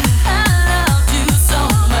 I loved you so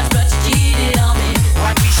much, but you cheated on me.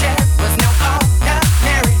 What we shared was no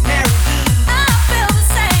ordinary. I feel the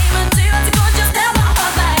same until I go and just tell my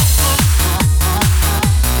heart back.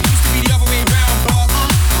 It used to be the other way around, but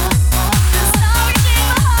the story changed,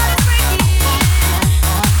 my heart is breaking.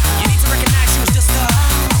 You need to recognize she was just a.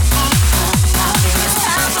 I think it's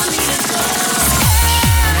time for me to go.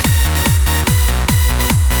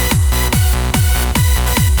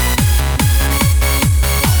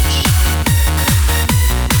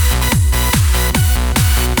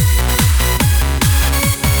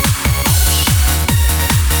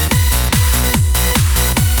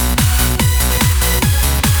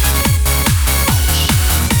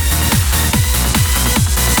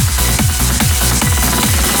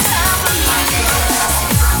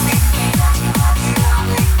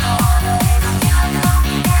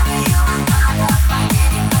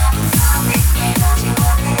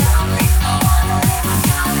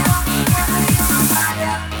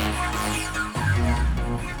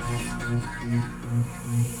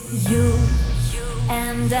 You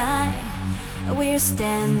and I, we're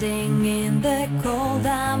standing in the cold.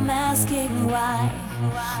 I'm asking why.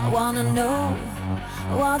 I wanna know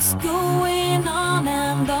what's going on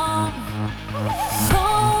and on.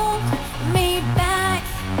 Hold me back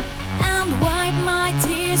and wipe my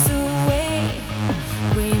tears away.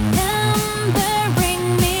 Remembering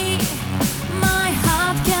me, my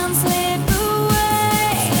heart can slip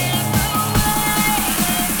away.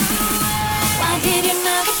 Why did you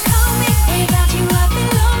never call me? Without you I've been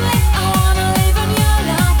lonely. I wanna live on your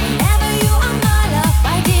love whenever you are my love.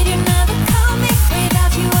 Why did you never call me?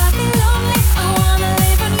 Without you I've been lonely. I wanna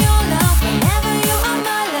live on your love whenever you are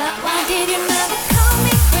my love. Why did you never call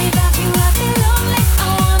me? Without you I've been lonely. I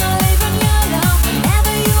wanna live on your love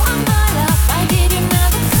whenever you are my love. Why did you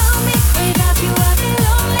never call me? Without you I've been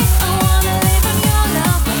lonely. I wanna live on your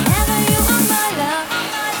love whenever you are my love. Why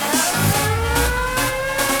did you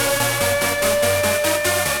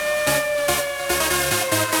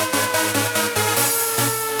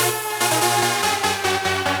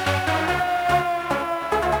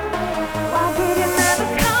never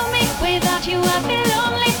call me? Without you I've been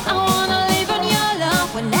lonely. I wanna live on your love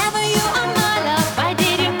whenever you are my love. Why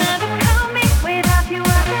did you never call me? Without you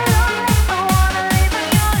I've been lonely. I wanna live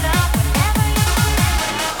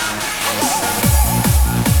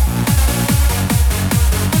on your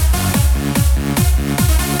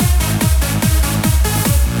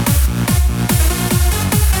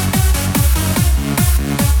love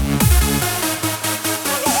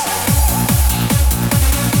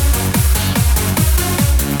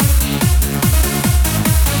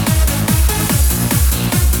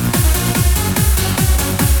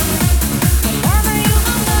whenever you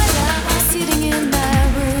are sitting in my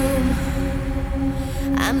room.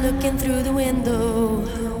 I'm looking through the window.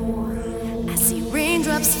 I see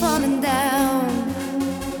raindrops falling down,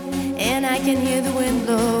 and I can hear the wind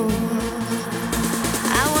blow.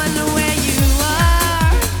 I wonder where you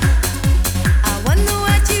are. I wonder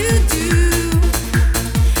what you do.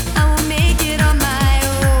 I won't make it on my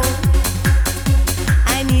own.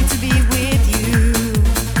 I need to be with you.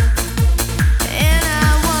 And I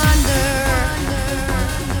wonder.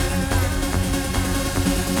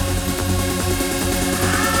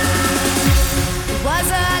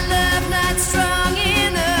 Was our love not strong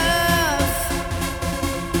enough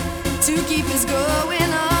to keep us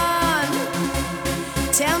going on?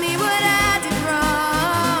 Tell me what I did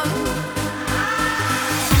wrong.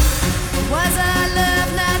 Was our love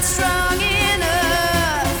not strong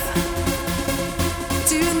enough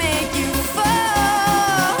to make you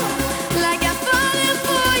fall like I'm falling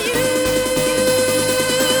for you?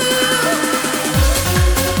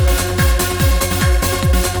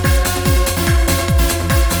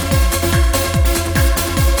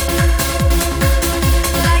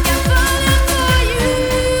 Like I'm falling for you.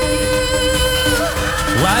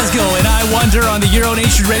 Glasgow and I Wonder on the Euro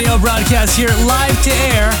Nation radio broadcast here live to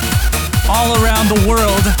air all around the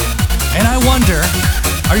world. And I wonder,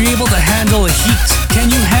 are you able to handle the heat? Can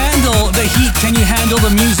you handle the heat? Can you handle the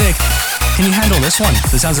music? Can you handle this one?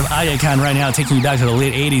 The sounds of Ayakan right now, taking you back to the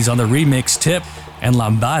late 80s on the remix Tip and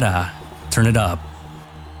Lambada. Turn it up.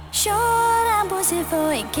 Chorando se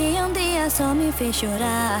foi que dia só me fez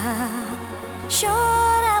chorar.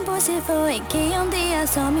 Chorando se foi que dia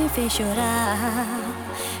só me fez chorar.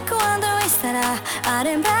 Quando estará a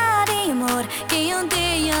lembrar de amor que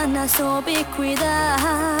dia não soube cuidar?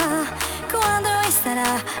 Quando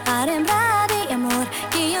estará a lembrar de amor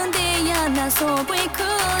que 遊ぶいく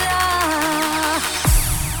ら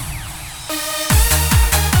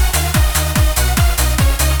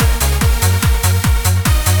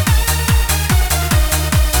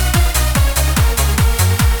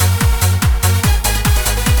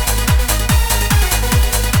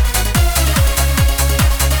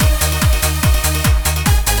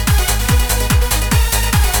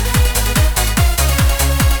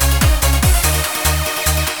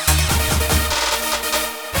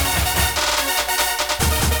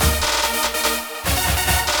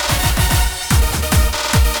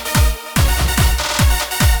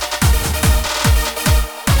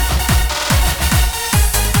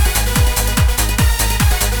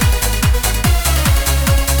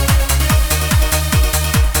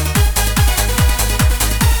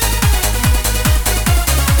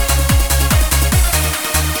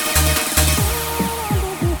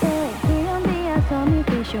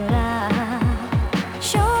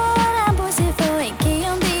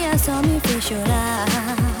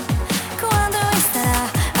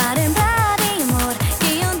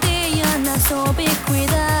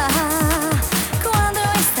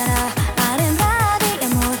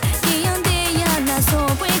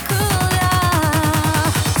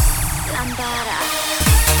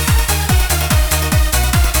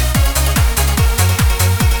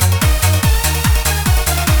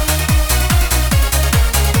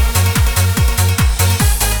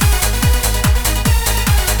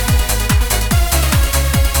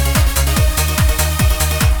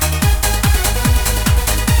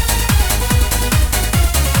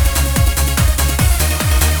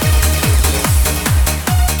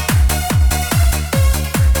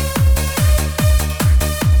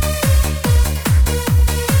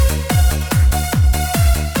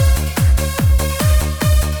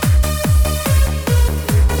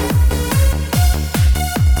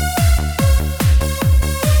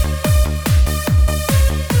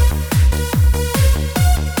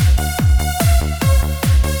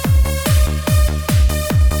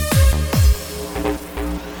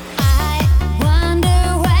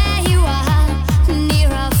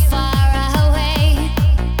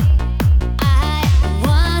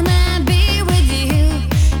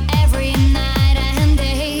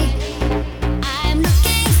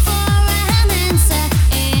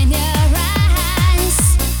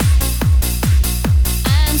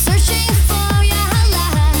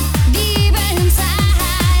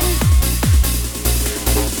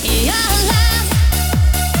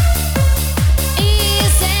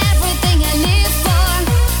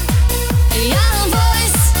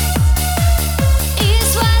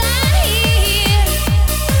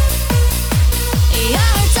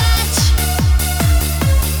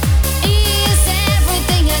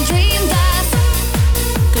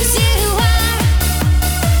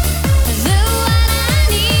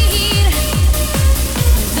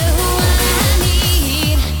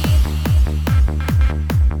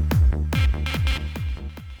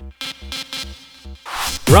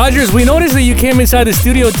Rogers, we noticed that you came inside the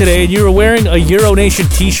studio today and you were wearing a Euronation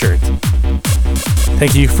t-shirt.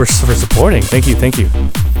 Thank you for supporting. Thank you. Thank you,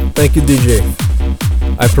 DJ.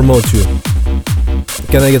 I promote you.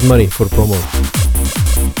 Can I get money for promo?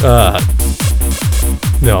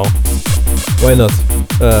 No. Why not?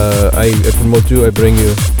 I promote you, I bring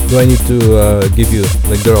you. Do I need to give you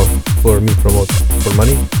the girl for me promote for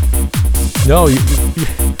money? No,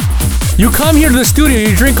 you come here to the studio,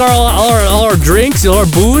 you drink all our drinks, all our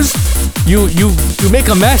booze, you make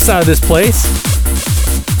a mess out of this place.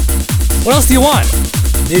 What else do you want?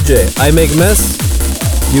 DJ, I make mess,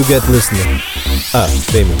 you get listening.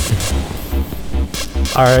 Famous.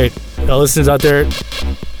 Alright, listeners out there,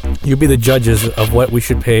 you be the judges of what we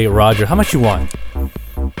should pay Roger. How much you want?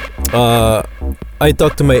 I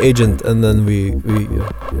talked to my agent and then we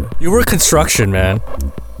You work construction, man.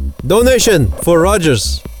 Donation for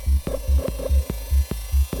Rogers.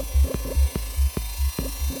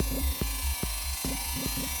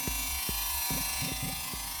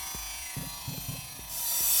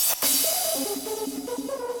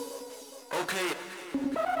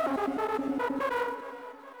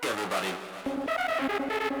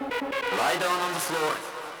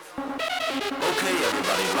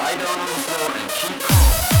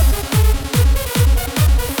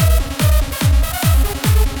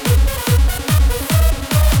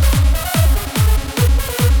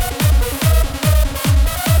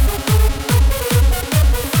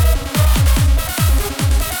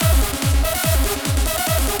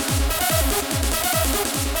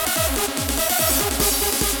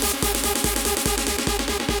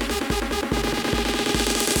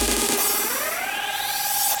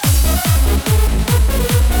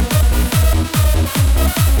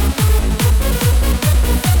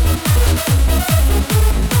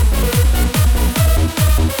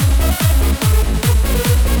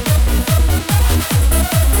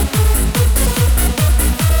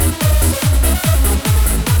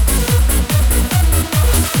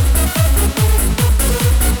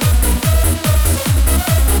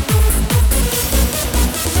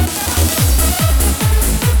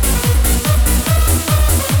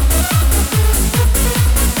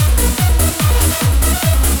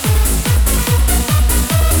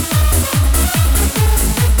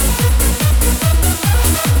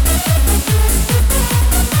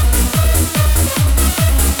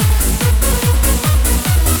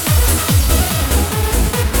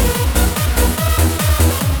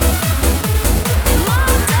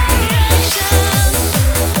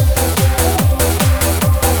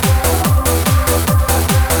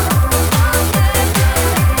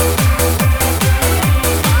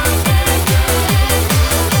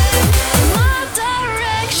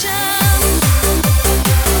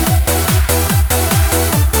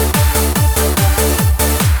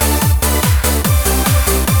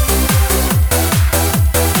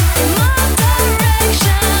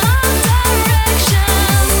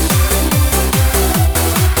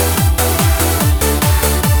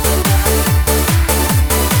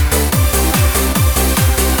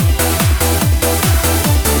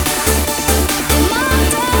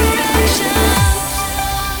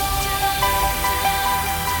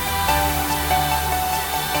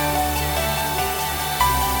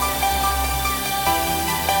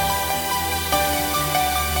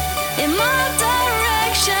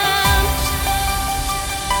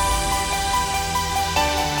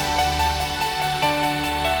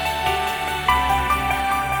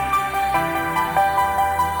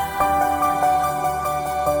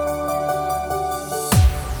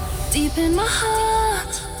 Deep in my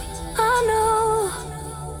heart, I know.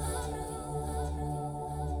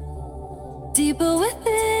 Deeper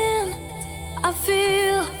within, I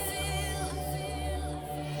feel.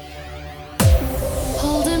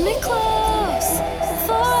 Holding me close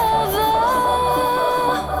forever.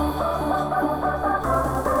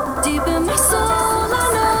 Deep in my soul, I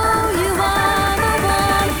know you are the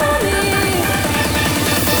one for me.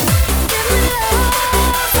 Give me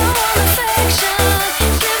love, I want affection.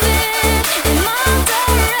 Give it in my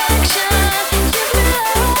direction. Give me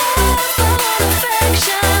love, I want affection.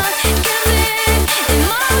 Give it in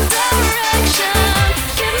my direction.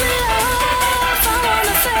 Give me love, I want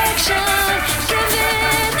affection. Give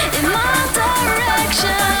it in my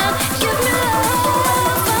direction. Give me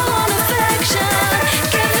love, I want affection.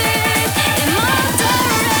 Give it in my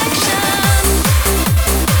direction.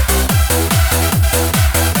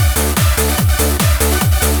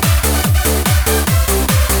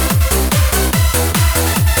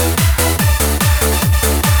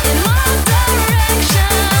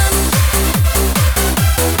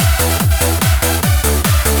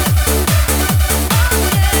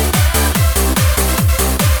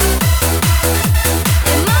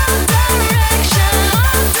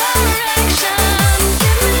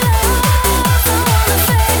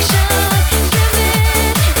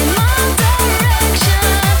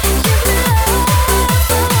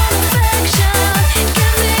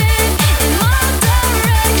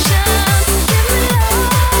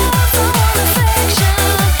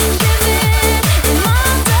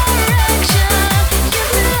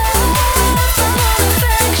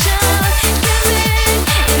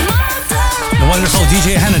 Wonderful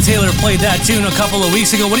DJ Hannah Taylor played that tune a couple of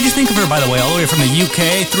weeks ago. What did you think of her, by the way, all the way from the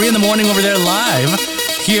UK? 3 in the morning over there live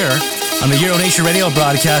here on the Euro Nation radio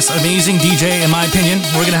broadcast. Amazing DJ, in my opinion.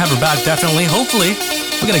 We're going to have her back, definitely. Hopefully,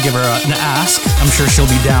 we're going to give her an ask. I'm sure she'll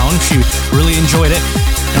be down. She really enjoyed it.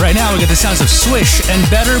 And right now, we get the sounds of Swish and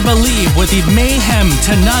Better Believe with the Mayhem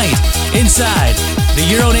tonight inside the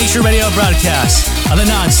Euro Nation radio broadcast on the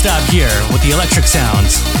non-stop here with the electric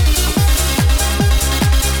sounds.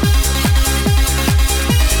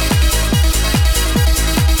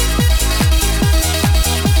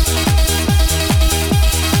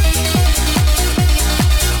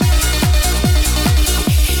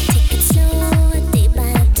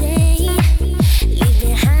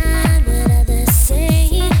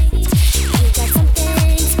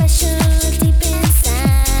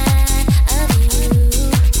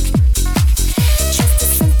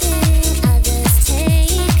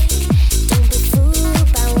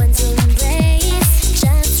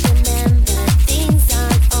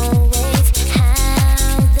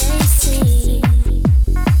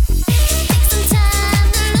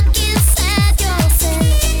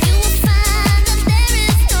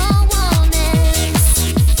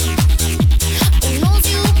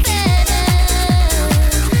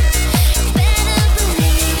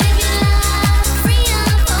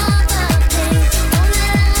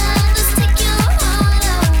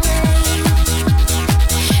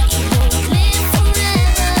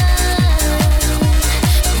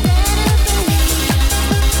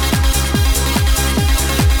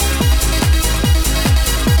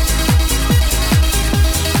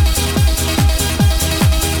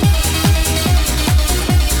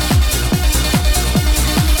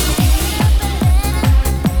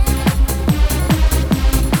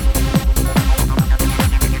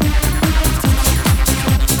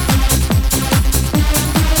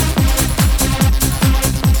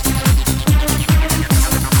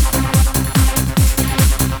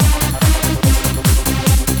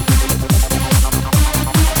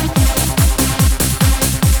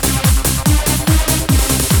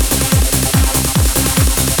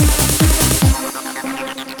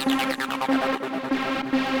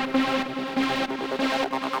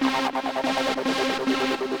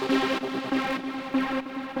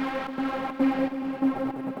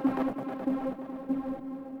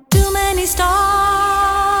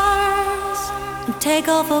 Take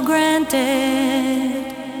all for granted.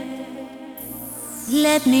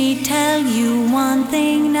 Let me tell you one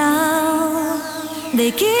thing now.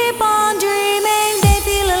 They keep on dreaming, they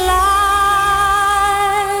feel alive.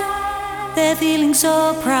 They're feeling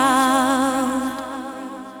so proud.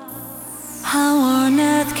 How on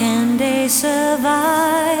earth can they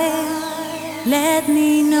survive? Let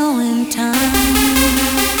me know in time.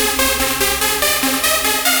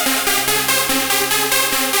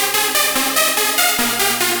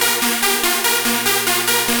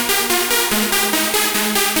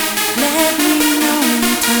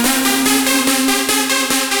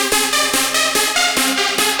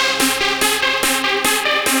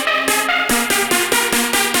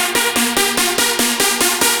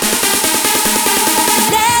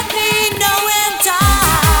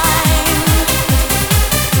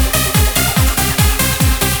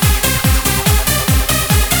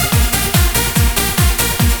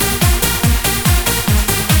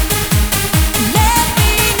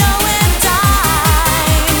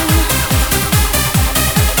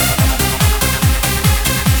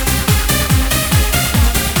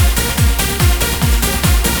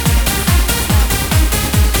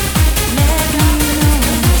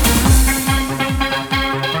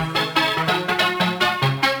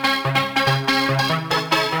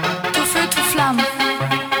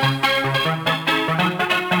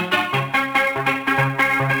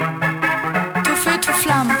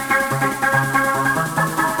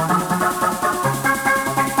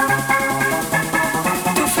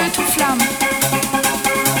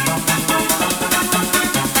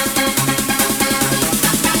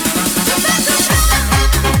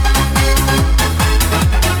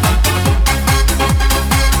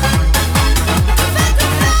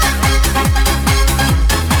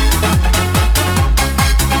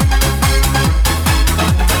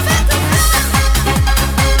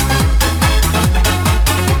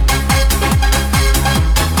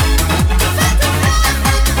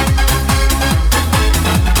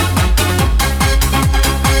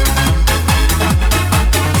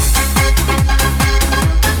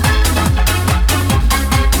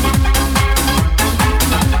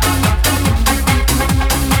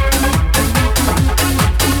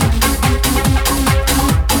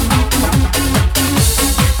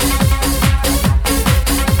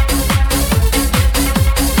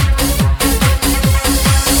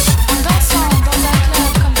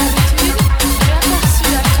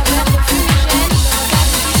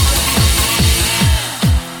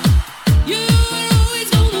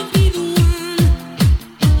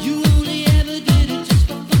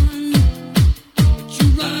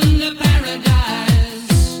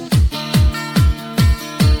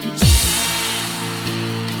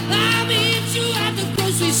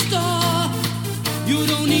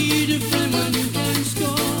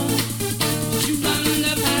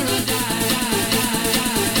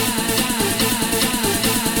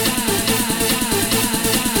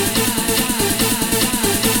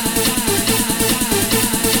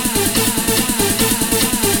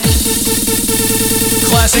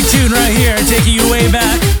 classic tune right here, taking you way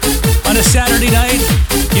back on a Saturday night.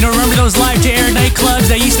 You know, remember those live-to-air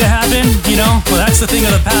nightclubs that used to happen? You know, well, that's the thing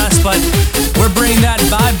of the past, but we're bringing that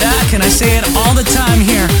vibe back, and I say it all the time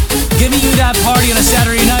here. Giving you that party on a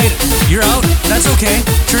Saturday night. You're out, that's okay.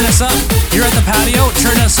 Turn us up. You're at the patio,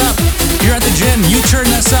 turn us up. You're at the gym, you turn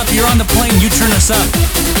us up. You're on the plane, you turn us up.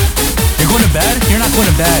 You're going to bed? You're not going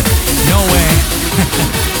to bed. No way.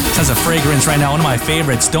 This has a fragrance right now, one of my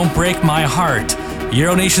favorites. Don't Break My Heart.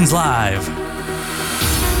 Euro Nation's live.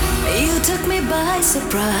 You took me by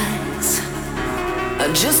surprise,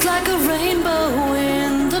 just like a rainbow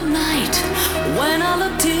in the night. When I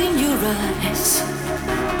looked in your eyes,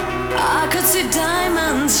 I could see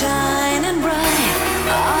diamonds shining bright.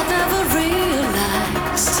 I never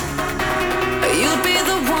realized you'd be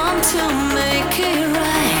the one to make it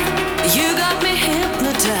right. You got me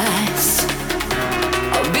hypnotized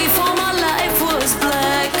before my life was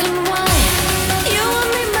black and white. You and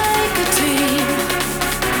me make a team.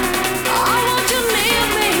 I want you near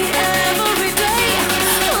me every day.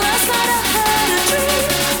 Last night I had a dream.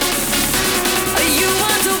 You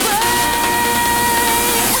went away.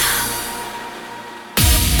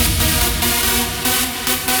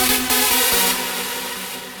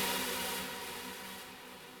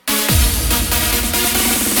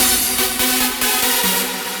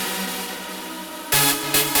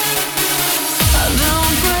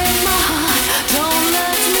 Don't break my heart, don't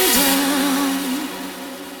let me down.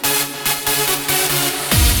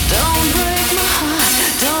 Don't break my heart,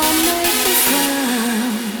 don't make me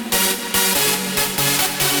frown.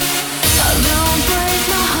 Don't break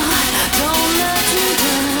my heart, don't let me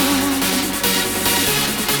down.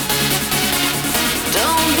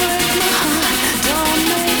 Don't break my heart, don't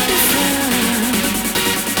make me frown.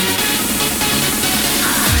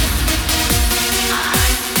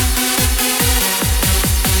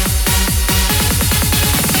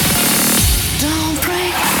 Don't break my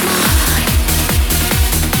heart.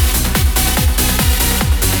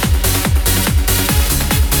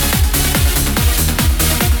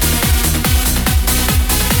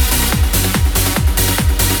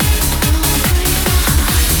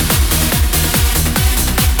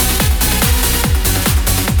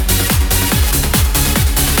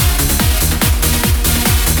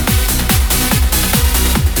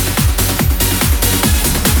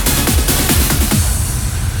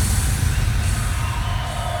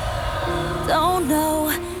 Don't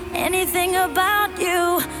know anything about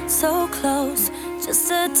you. So close,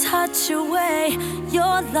 just a touch away.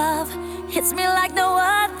 Your love hits me like no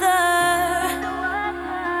other.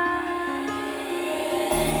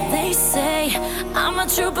 They say I'm a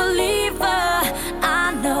true believer.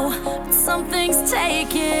 I know, but some things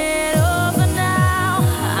take it over now.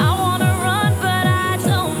 I wanna run, but I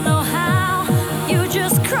don't know how. You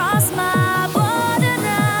just crossed my border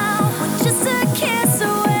now. We're just a kiss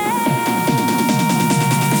away.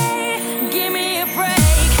 Give me a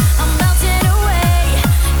break, I'm melting away.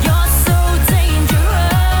 You're so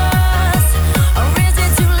dangerous. Or is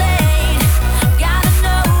it too late? Gotta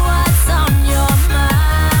know what's on your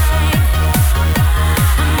mind.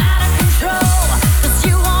 I'm out of control, 'cause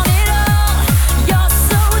you want it all. You're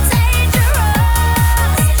so dangerous.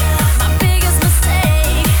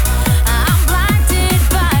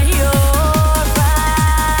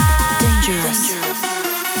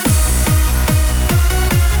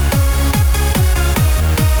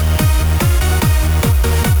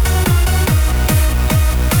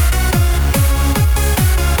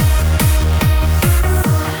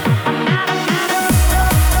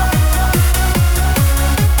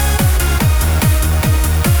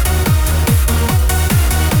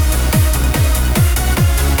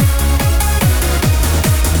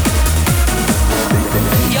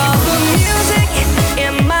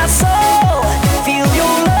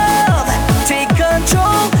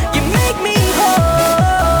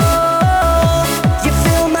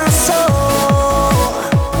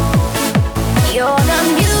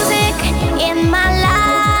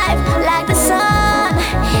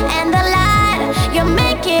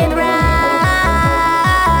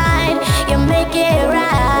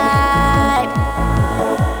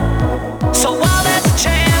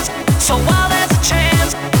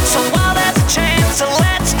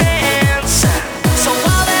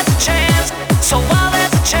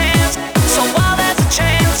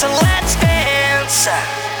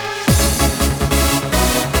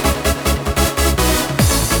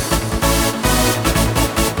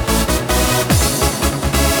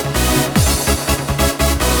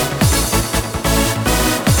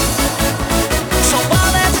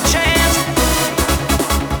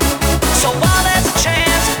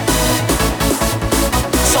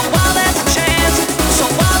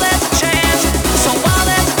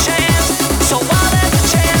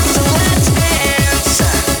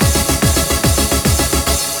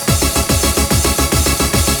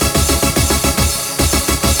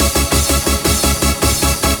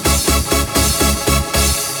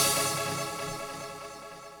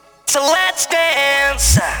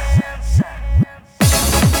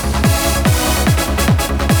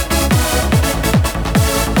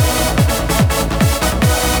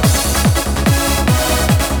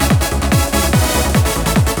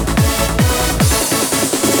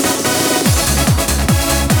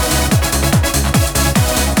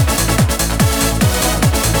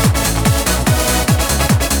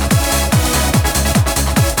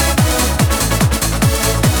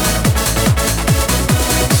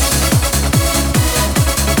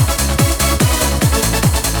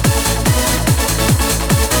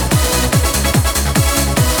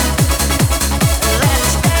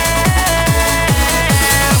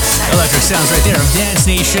 sounds right there of Dance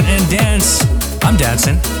Nation and Dance. I'm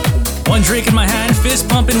dancing. One drink in my hand, fist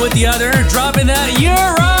pumping with the other, dropping that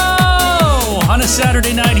Euro on a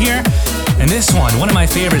Saturday night here. And this one of my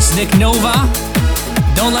favorites, Nick Nova,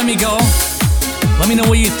 Don't Let Me Go. Let me know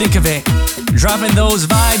what you think of it. Dropping those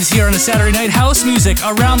vibes here on a Saturday night. House music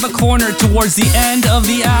around the corner towards the end of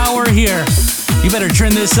the hour here. You better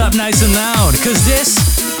turn this up nice and loud, because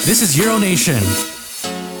this is Euro Nation.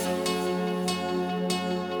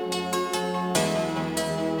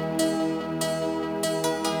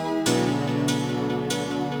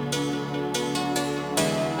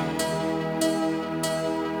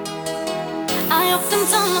 I often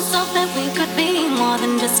tell myself that we could be more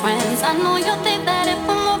than just friends. I know you think that if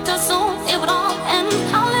we moved too soon, it would all end.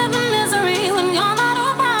 I'll live in misery when you're not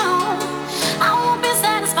around. I won't be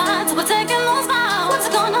satisfied till we're taking those vows. What's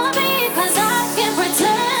it gonna be? 'Cause I can't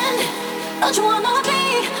pretend. Don't you wanna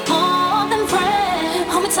be more than friends?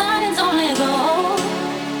 Hold me tight and don't let go.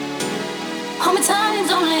 Hold me tight and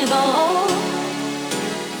don't let go.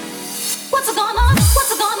 What's it gonna?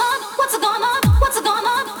 What's it gonna? What's it gonna? What's it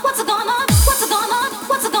gonna? What's it gonna? What's it gonna?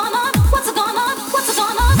 What's it gonna? What's it gonna? What's it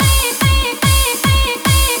gonna be?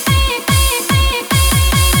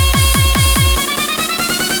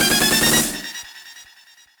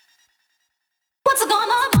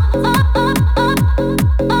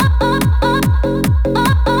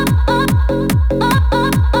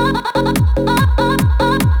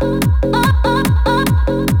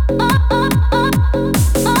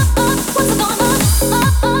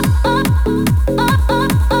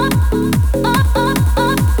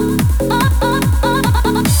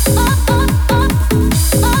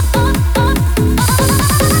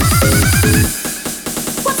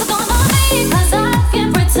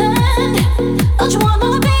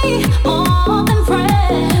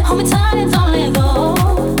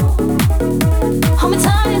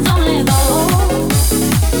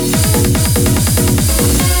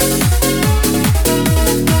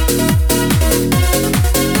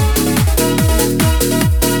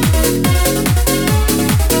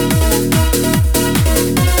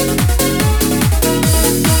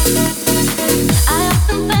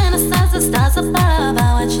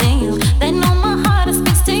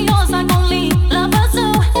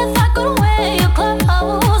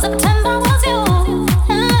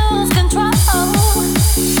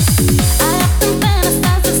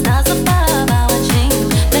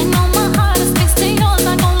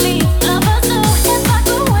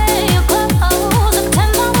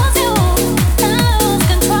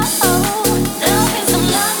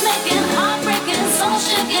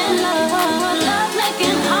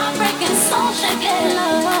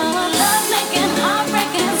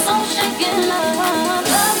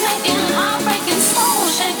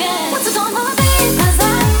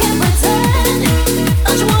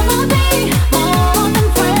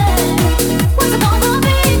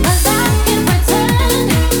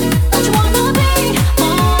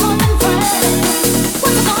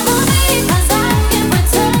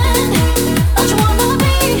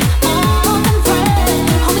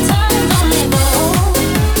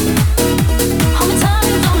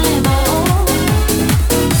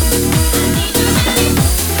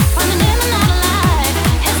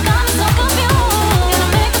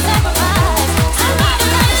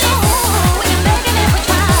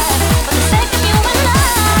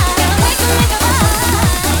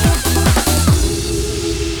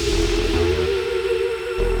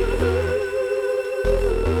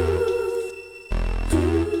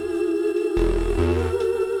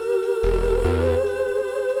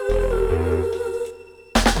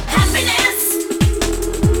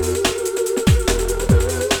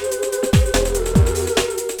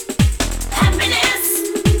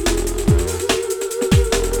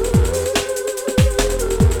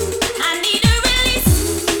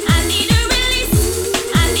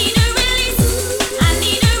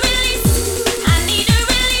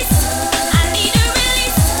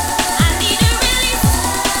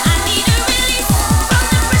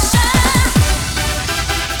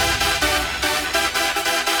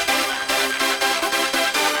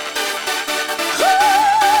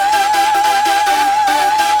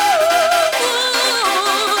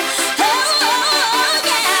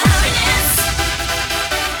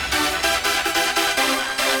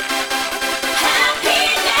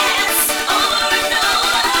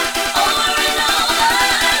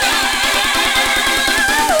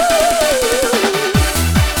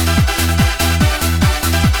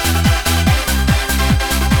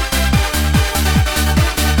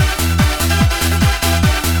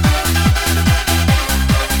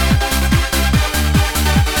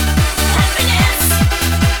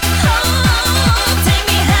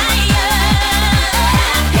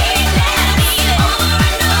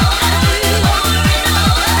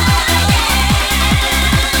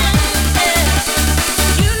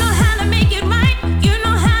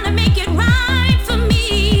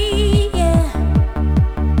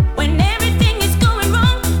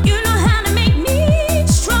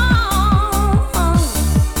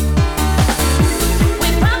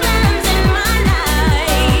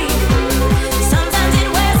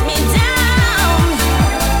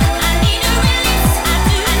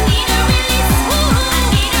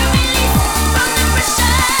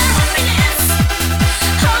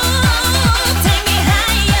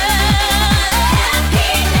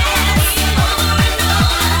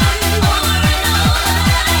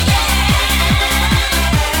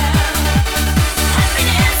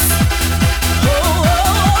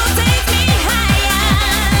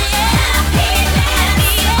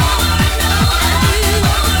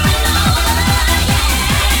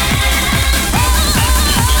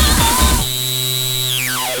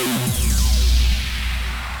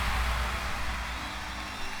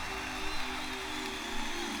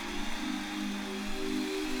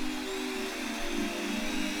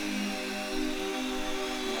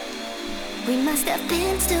 We must have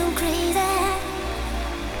been stone crazy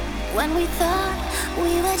when we thought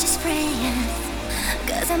we were just friends.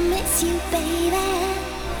 'Cause I miss you, baby,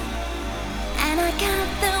 and I got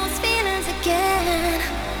those feelings again.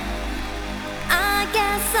 I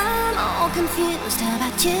guess I'm all confused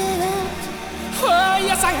about you. Oh,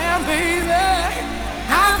 yes, I am, baby.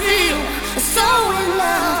 I feel so in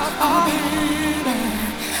love, oh baby.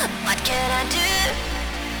 What can I do?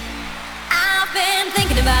 I've been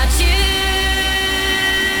thinking about you.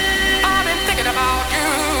 I've been thinking about you.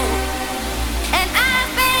 And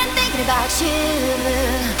I've been thinking about you.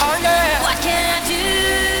 Oh yeah. What can I do?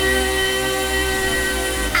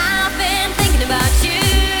 I've been thinking about you.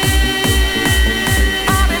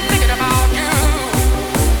 I've been thinking about you.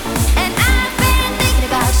 And I've been thinking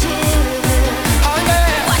about you. Oh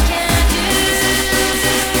yeah. What can I do?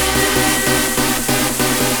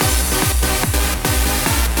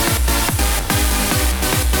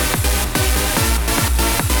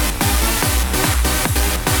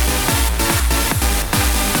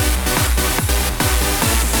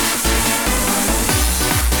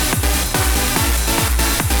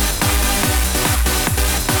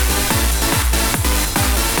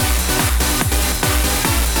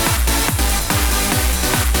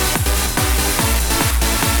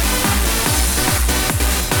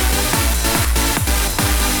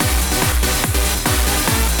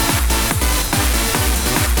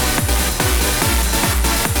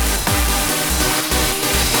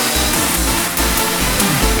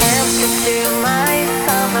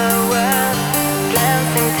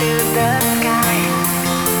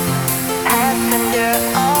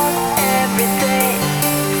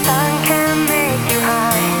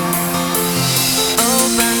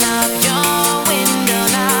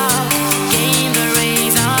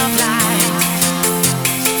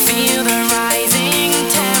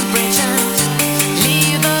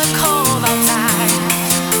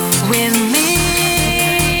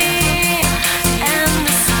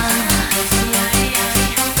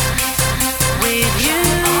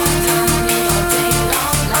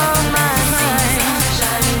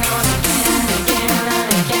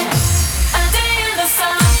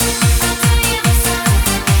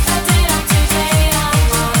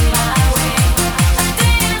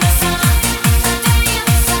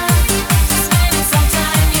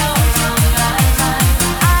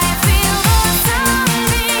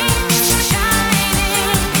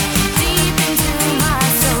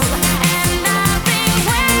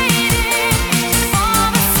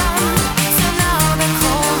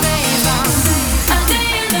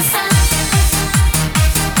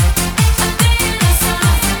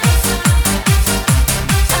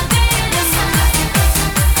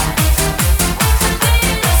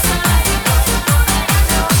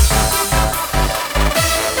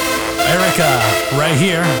 Right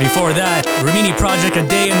here. Before that, Rimini Project, A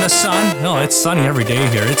Day in the Sun. No, it's sunny every day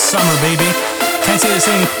here. It's summer, baby. Can't say the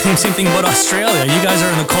same thing about Australia. You guys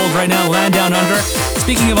are in the cold right now, land down under.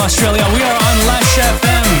 Speaking of Australia, we are on Lash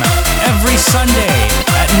FM every Sunday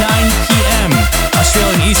at 9 p.m.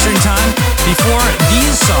 Australian Eastern Time. Before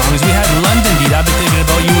these songs, we had London Beat. I've been thinking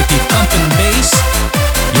about you with the thumping bass.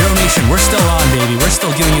 Euro Nation, we're still on, baby. We're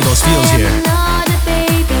still giving you those feels here.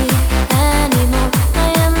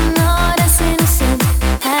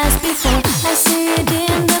 I see it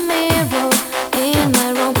in the mirror, in my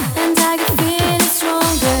room, and I can feel it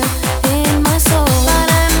stronger in my soul. But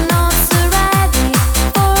I'm not so ready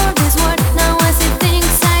for this world. Now I see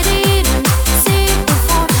things I didn't see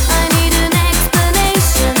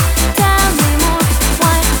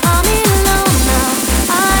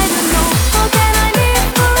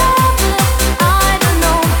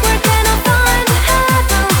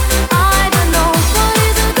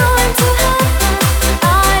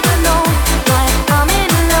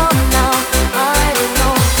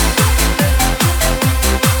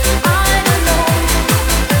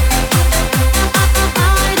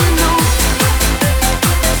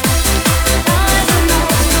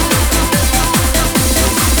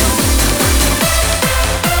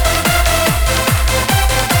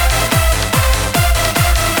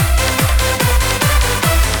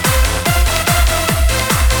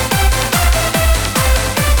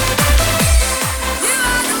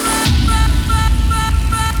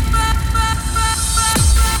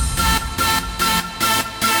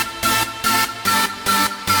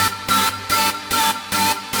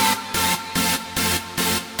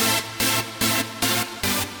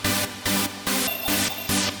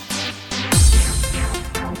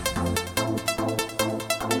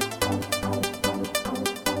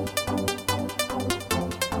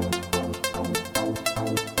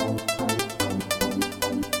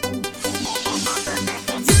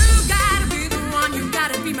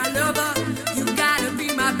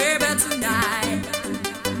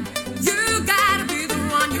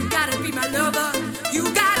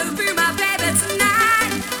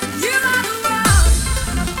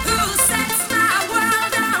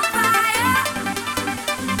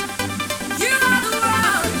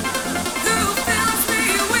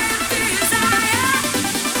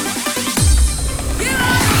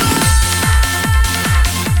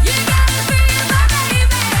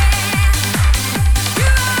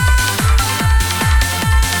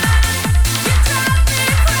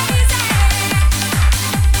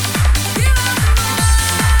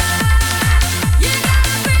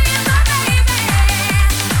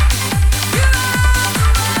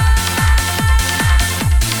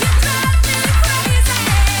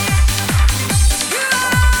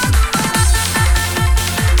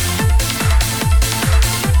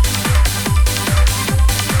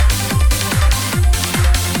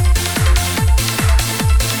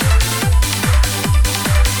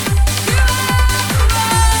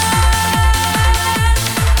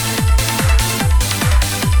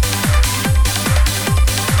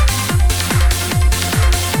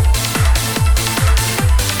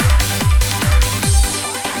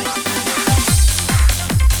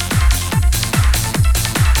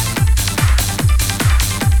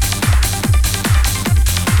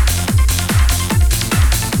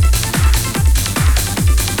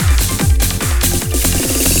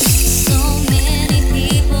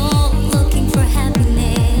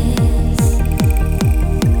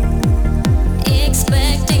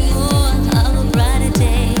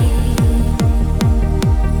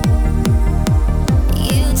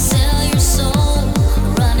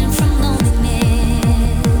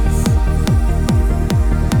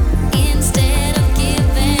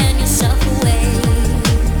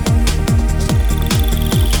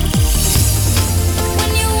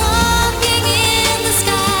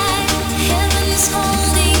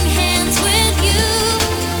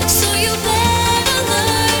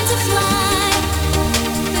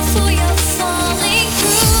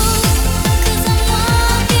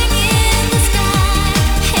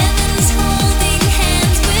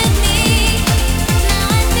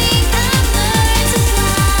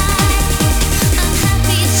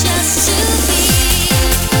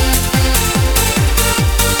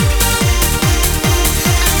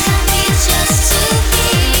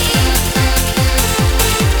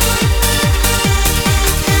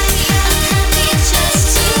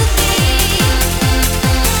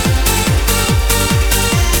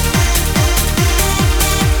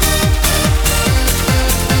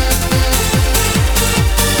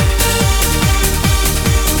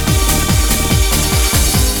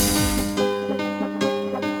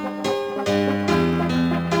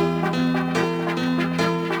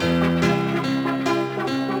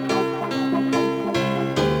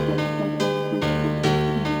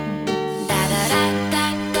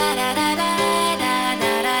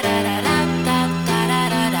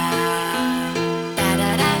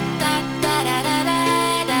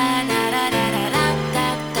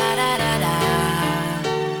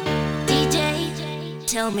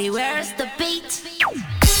Tell me where's the beat?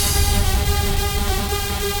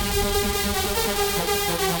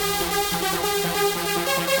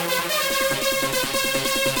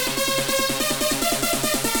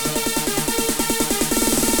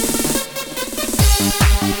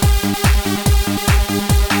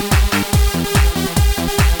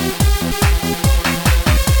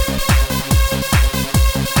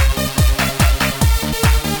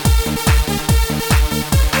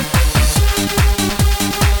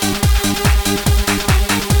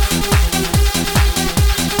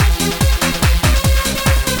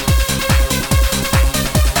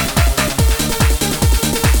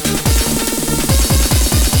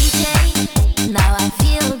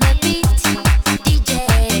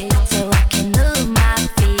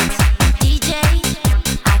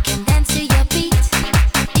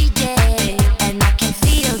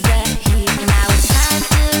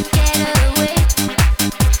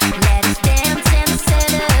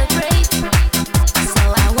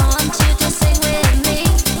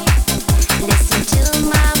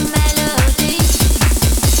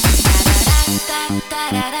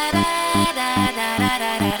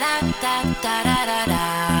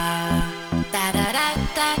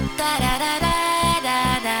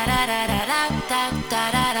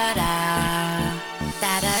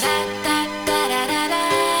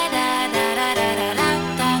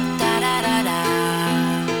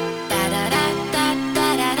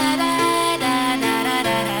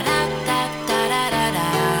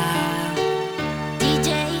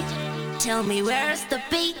 Tell me where's the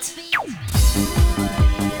beat?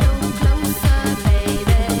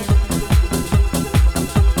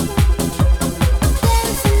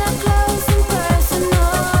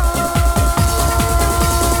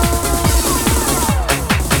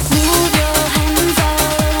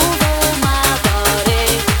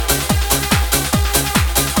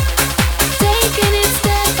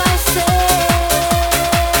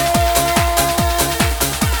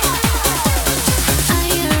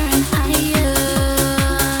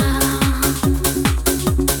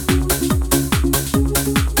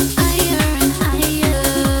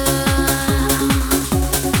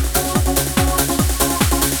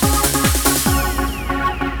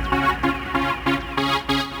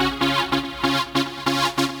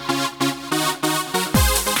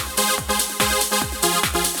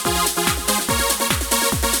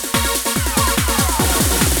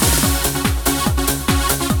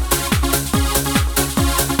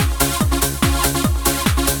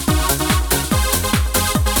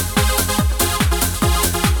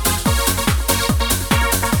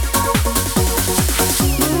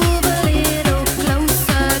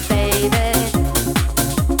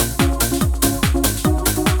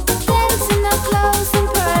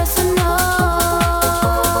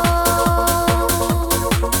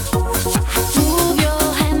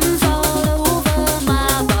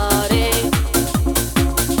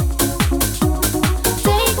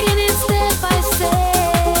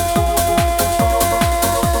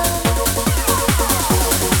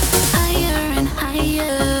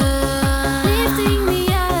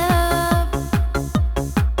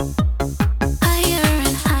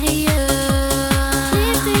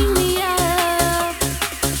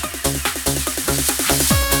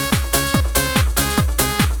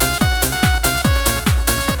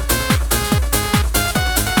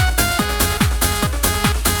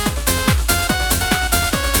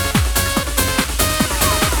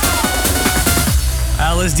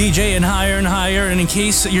 DJ and higher. And in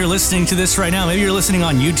case you're listening to this right now, maybe you're listening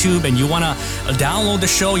on YouTube and you want to download the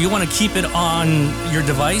show, you want to keep it on your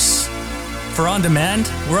device for on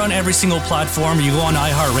demand. We're on every single platform. You go on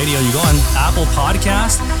iHeartRadio, you go on Apple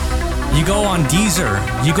Podcast, you go on Deezer,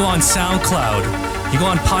 you go on SoundCloud, you go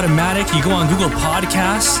on Podomatic, you go on Google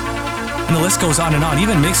Podcasts, and the list goes on and on.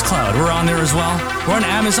 Even Mixcloud, we're on there as well. We're on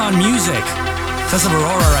Amazon Music. That's of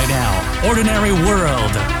Aurora right now. Ordinary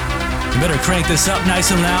World. You better crank this up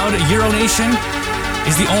nice and loud. Euro Nation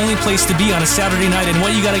is the only place to be on a Saturday night, and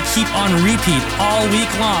what you gotta keep on repeat all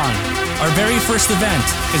week long. Our very first event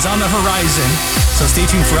is on the horizon, so stay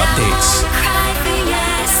tuned for updates.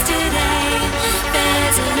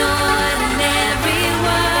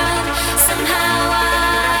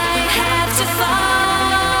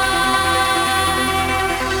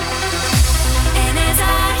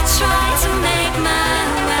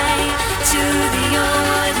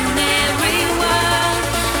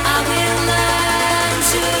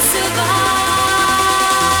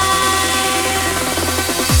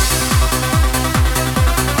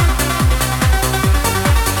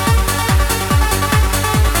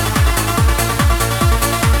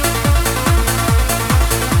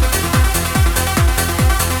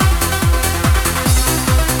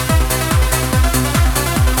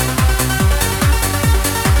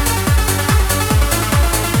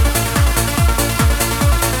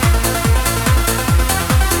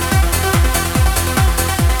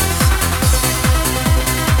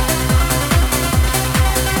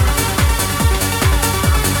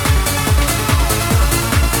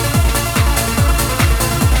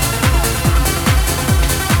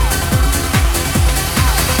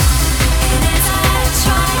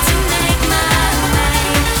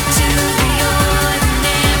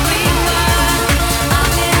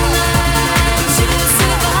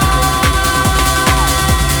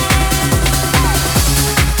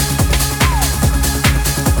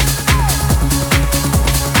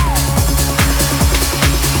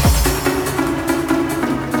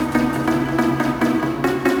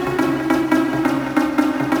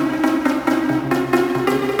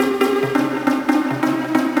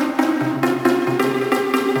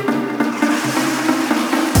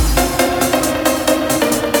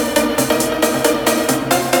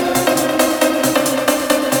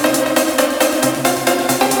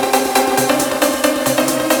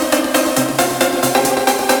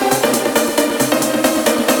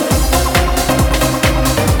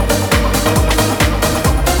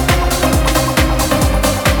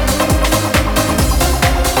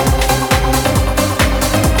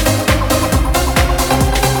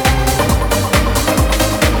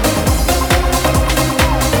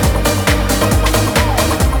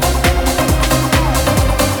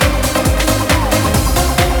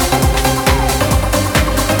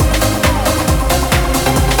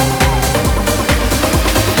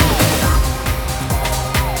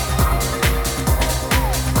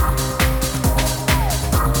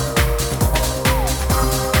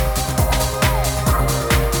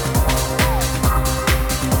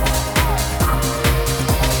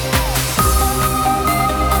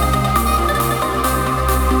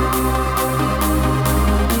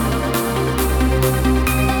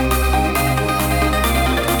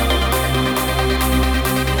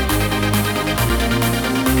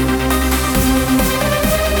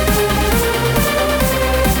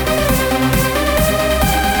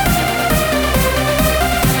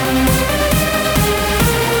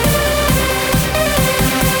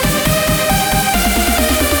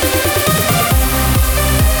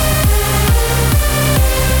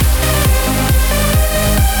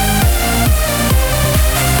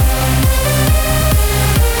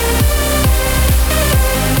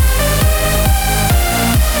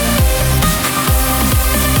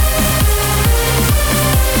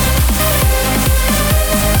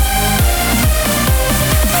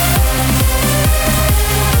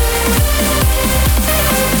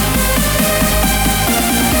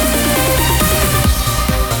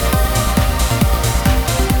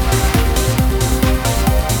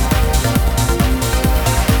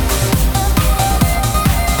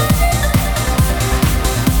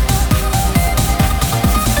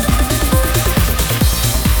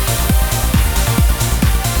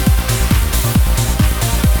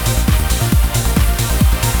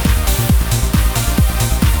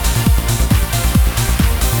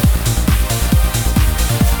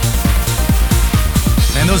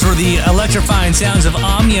 those were the electrifying sounds of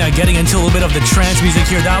Omnia getting into a little bit of the trance music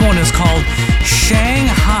here. That one is called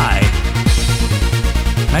Shanghai.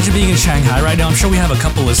 Imagine being in Shanghai right now. I'm sure we have a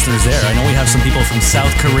couple listeners there. I know we have some people from South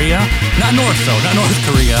Korea. Not North, though. Not North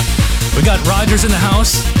Korea. We got Rogers in the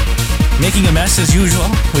house, making a mess as usual.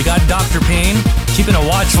 We got Dr. Payne, keeping a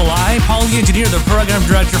watchful eye. Paul, the engineer, the program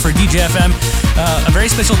director for DJFM. A very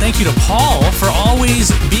special thank you to Paul for always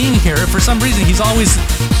being here. For some reason, he's always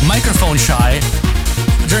microphone shy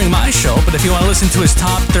during my show, but if you want to listen to his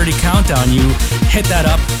top 30 countdown, you hit that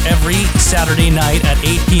up every Saturday night at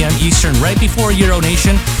 8 p.m. Eastern, right before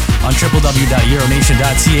Euronation on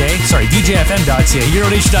www.euronation.ca. Sorry, djfm.ca.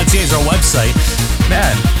 Euronation.ca is our website.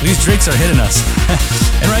 Man, these drinks are hitting us.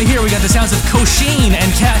 And right here, we got the sounds of Kosheen and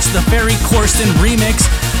Catch the Ferry Corsten remix.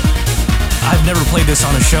 I've never played this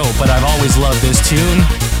on a show, but I've always loved this tune.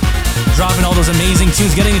 Dropping all those amazing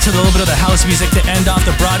tunes, getting into a little bit of the house music to end off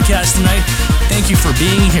the broadcast tonight. Thank you for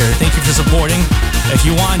being here. Thank you for supporting. If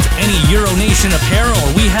you want any Euronation apparel,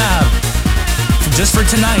 we have, just for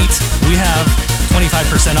tonight, we have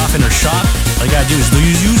 25% off in our shop. All you gotta do is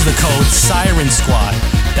use the code Siren Squad.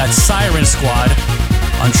 That's Siren Squad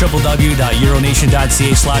on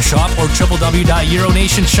www.euronation.ca/shop or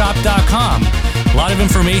www.euronationshop.com. A lot of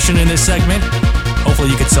information in this segment. Hopefully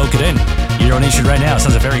you can soak it in. Euronation right now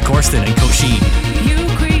sounds of Ferry Corsten and Kosheen. You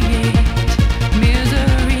create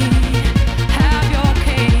misery, have your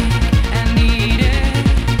cake and eat it.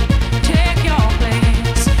 Take your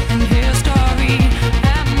place in history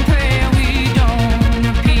and pray we don't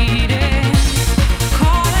repeat it.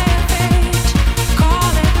 Call it fate,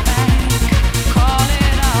 call it back, call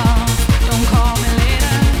it off. Don't call me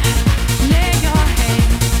later. Lay your head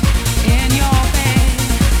in your bed.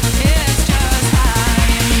 It's just how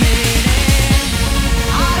you made it.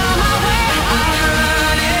 Out of my way, I'm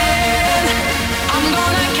running.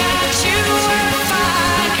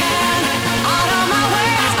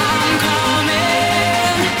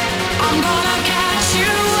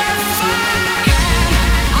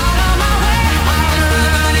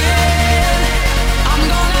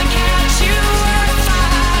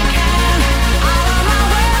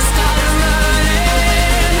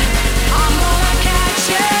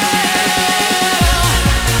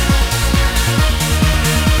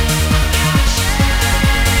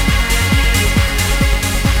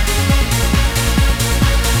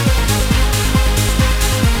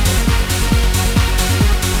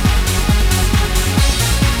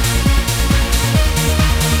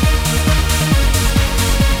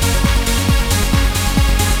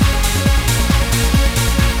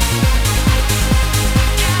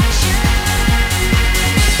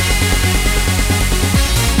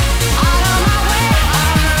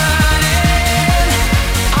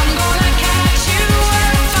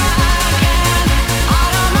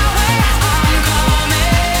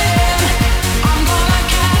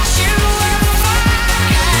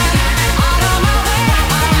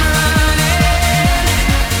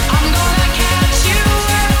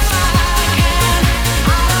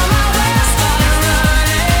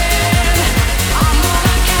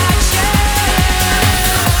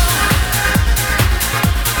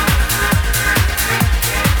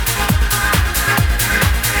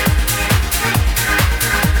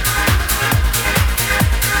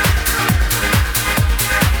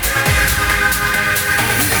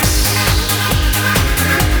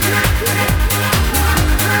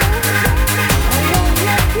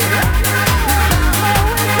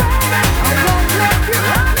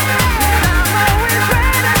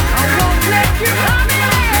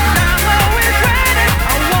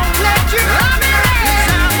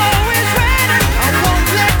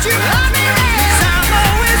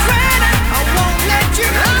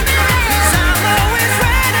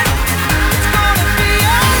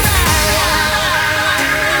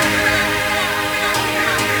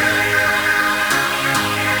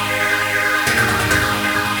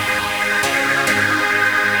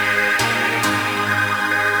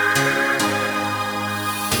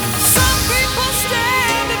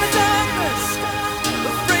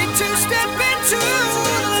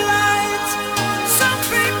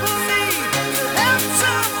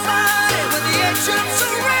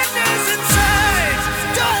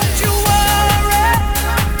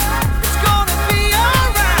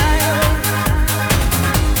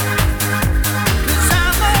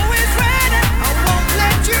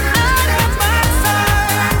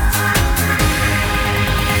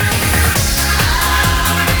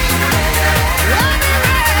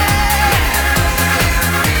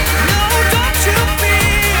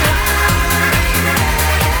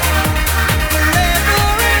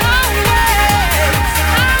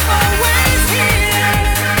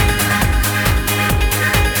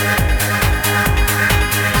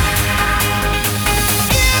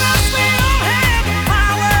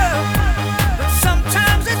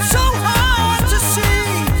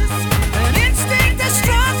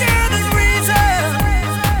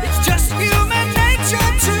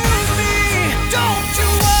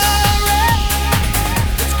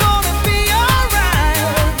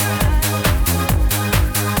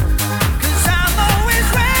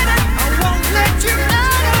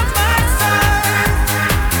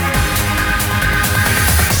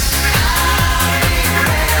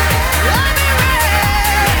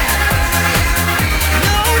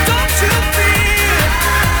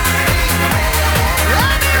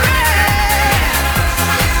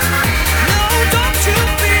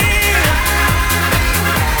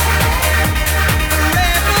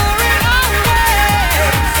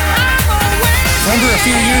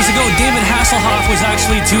 few years ago, David Hasselhoff was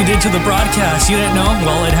actually tuned into the broadcast. You didn't know?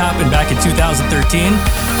 Well, it happened back in 2013.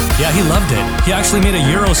 Yeah, he loved it. He actually made a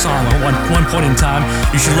Euro song at one point in time.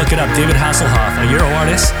 You should look it up. David Hasselhoff, a Euro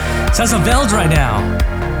artist. Sounds availed right now.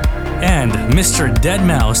 And Mr.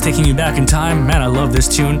 Deadmau5 taking you back in time. Man, I love this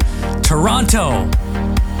tune. Toronto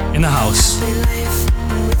in the house.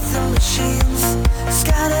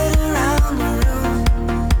 Scattered around the room.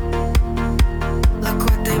 Look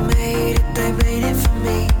what they made it for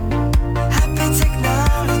me. Happy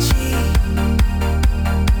technology.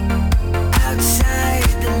 Outside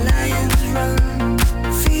the lions run,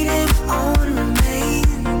 feeding on remain.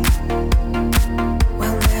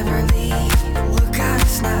 We'll never leave, look at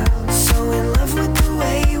us now. So in love with the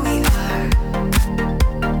way we are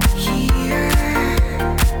here.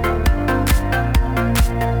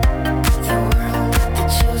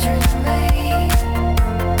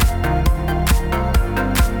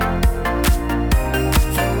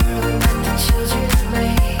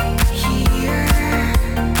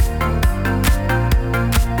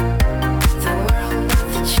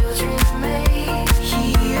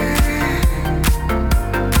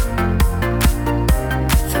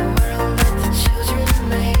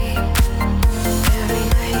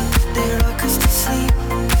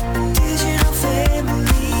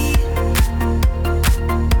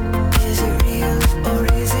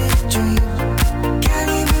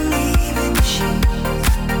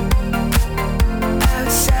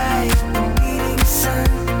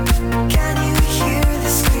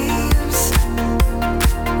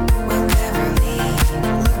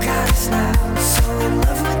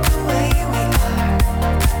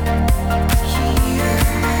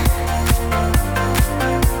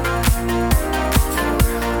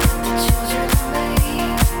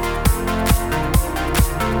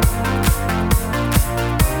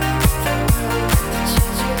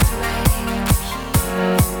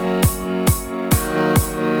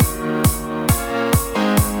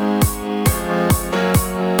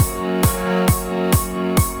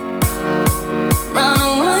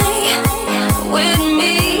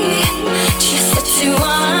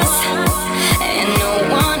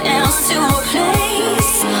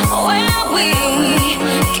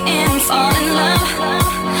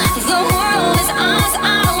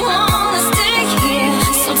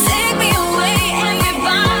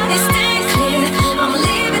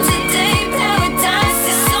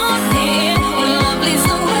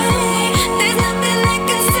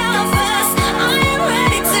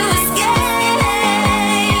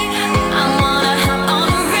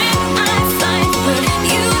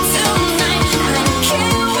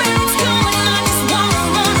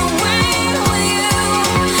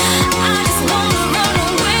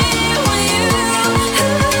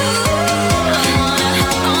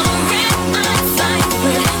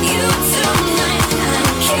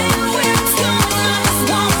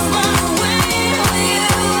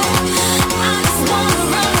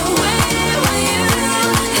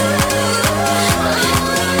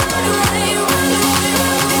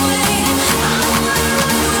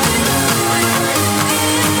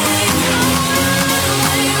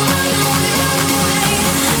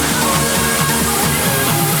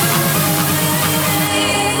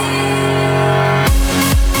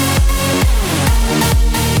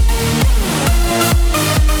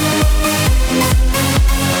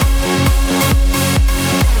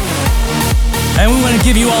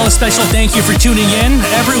 Give you all a special thank you for tuning in.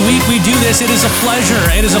 Every week we do this. It is a pleasure.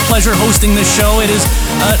 It is a pleasure hosting this show. It is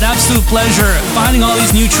an absolute pleasure finding all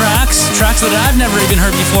these new tracks that I've never even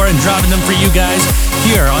heard before, and dropping them for you guys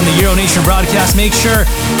here on the Euro Nation broadcast. Make sure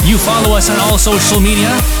you follow us on all social media.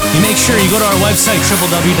 You make sure you go to our website,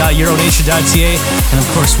 www.euronation.ca. And of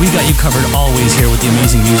course, we got you covered always here with the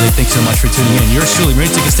amazing music. Thanks so much for tuning in. Yours truly,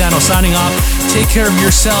 Mauricio Castano, signing off. Take care of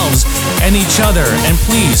yourselves and each other. And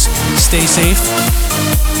please, stay safe.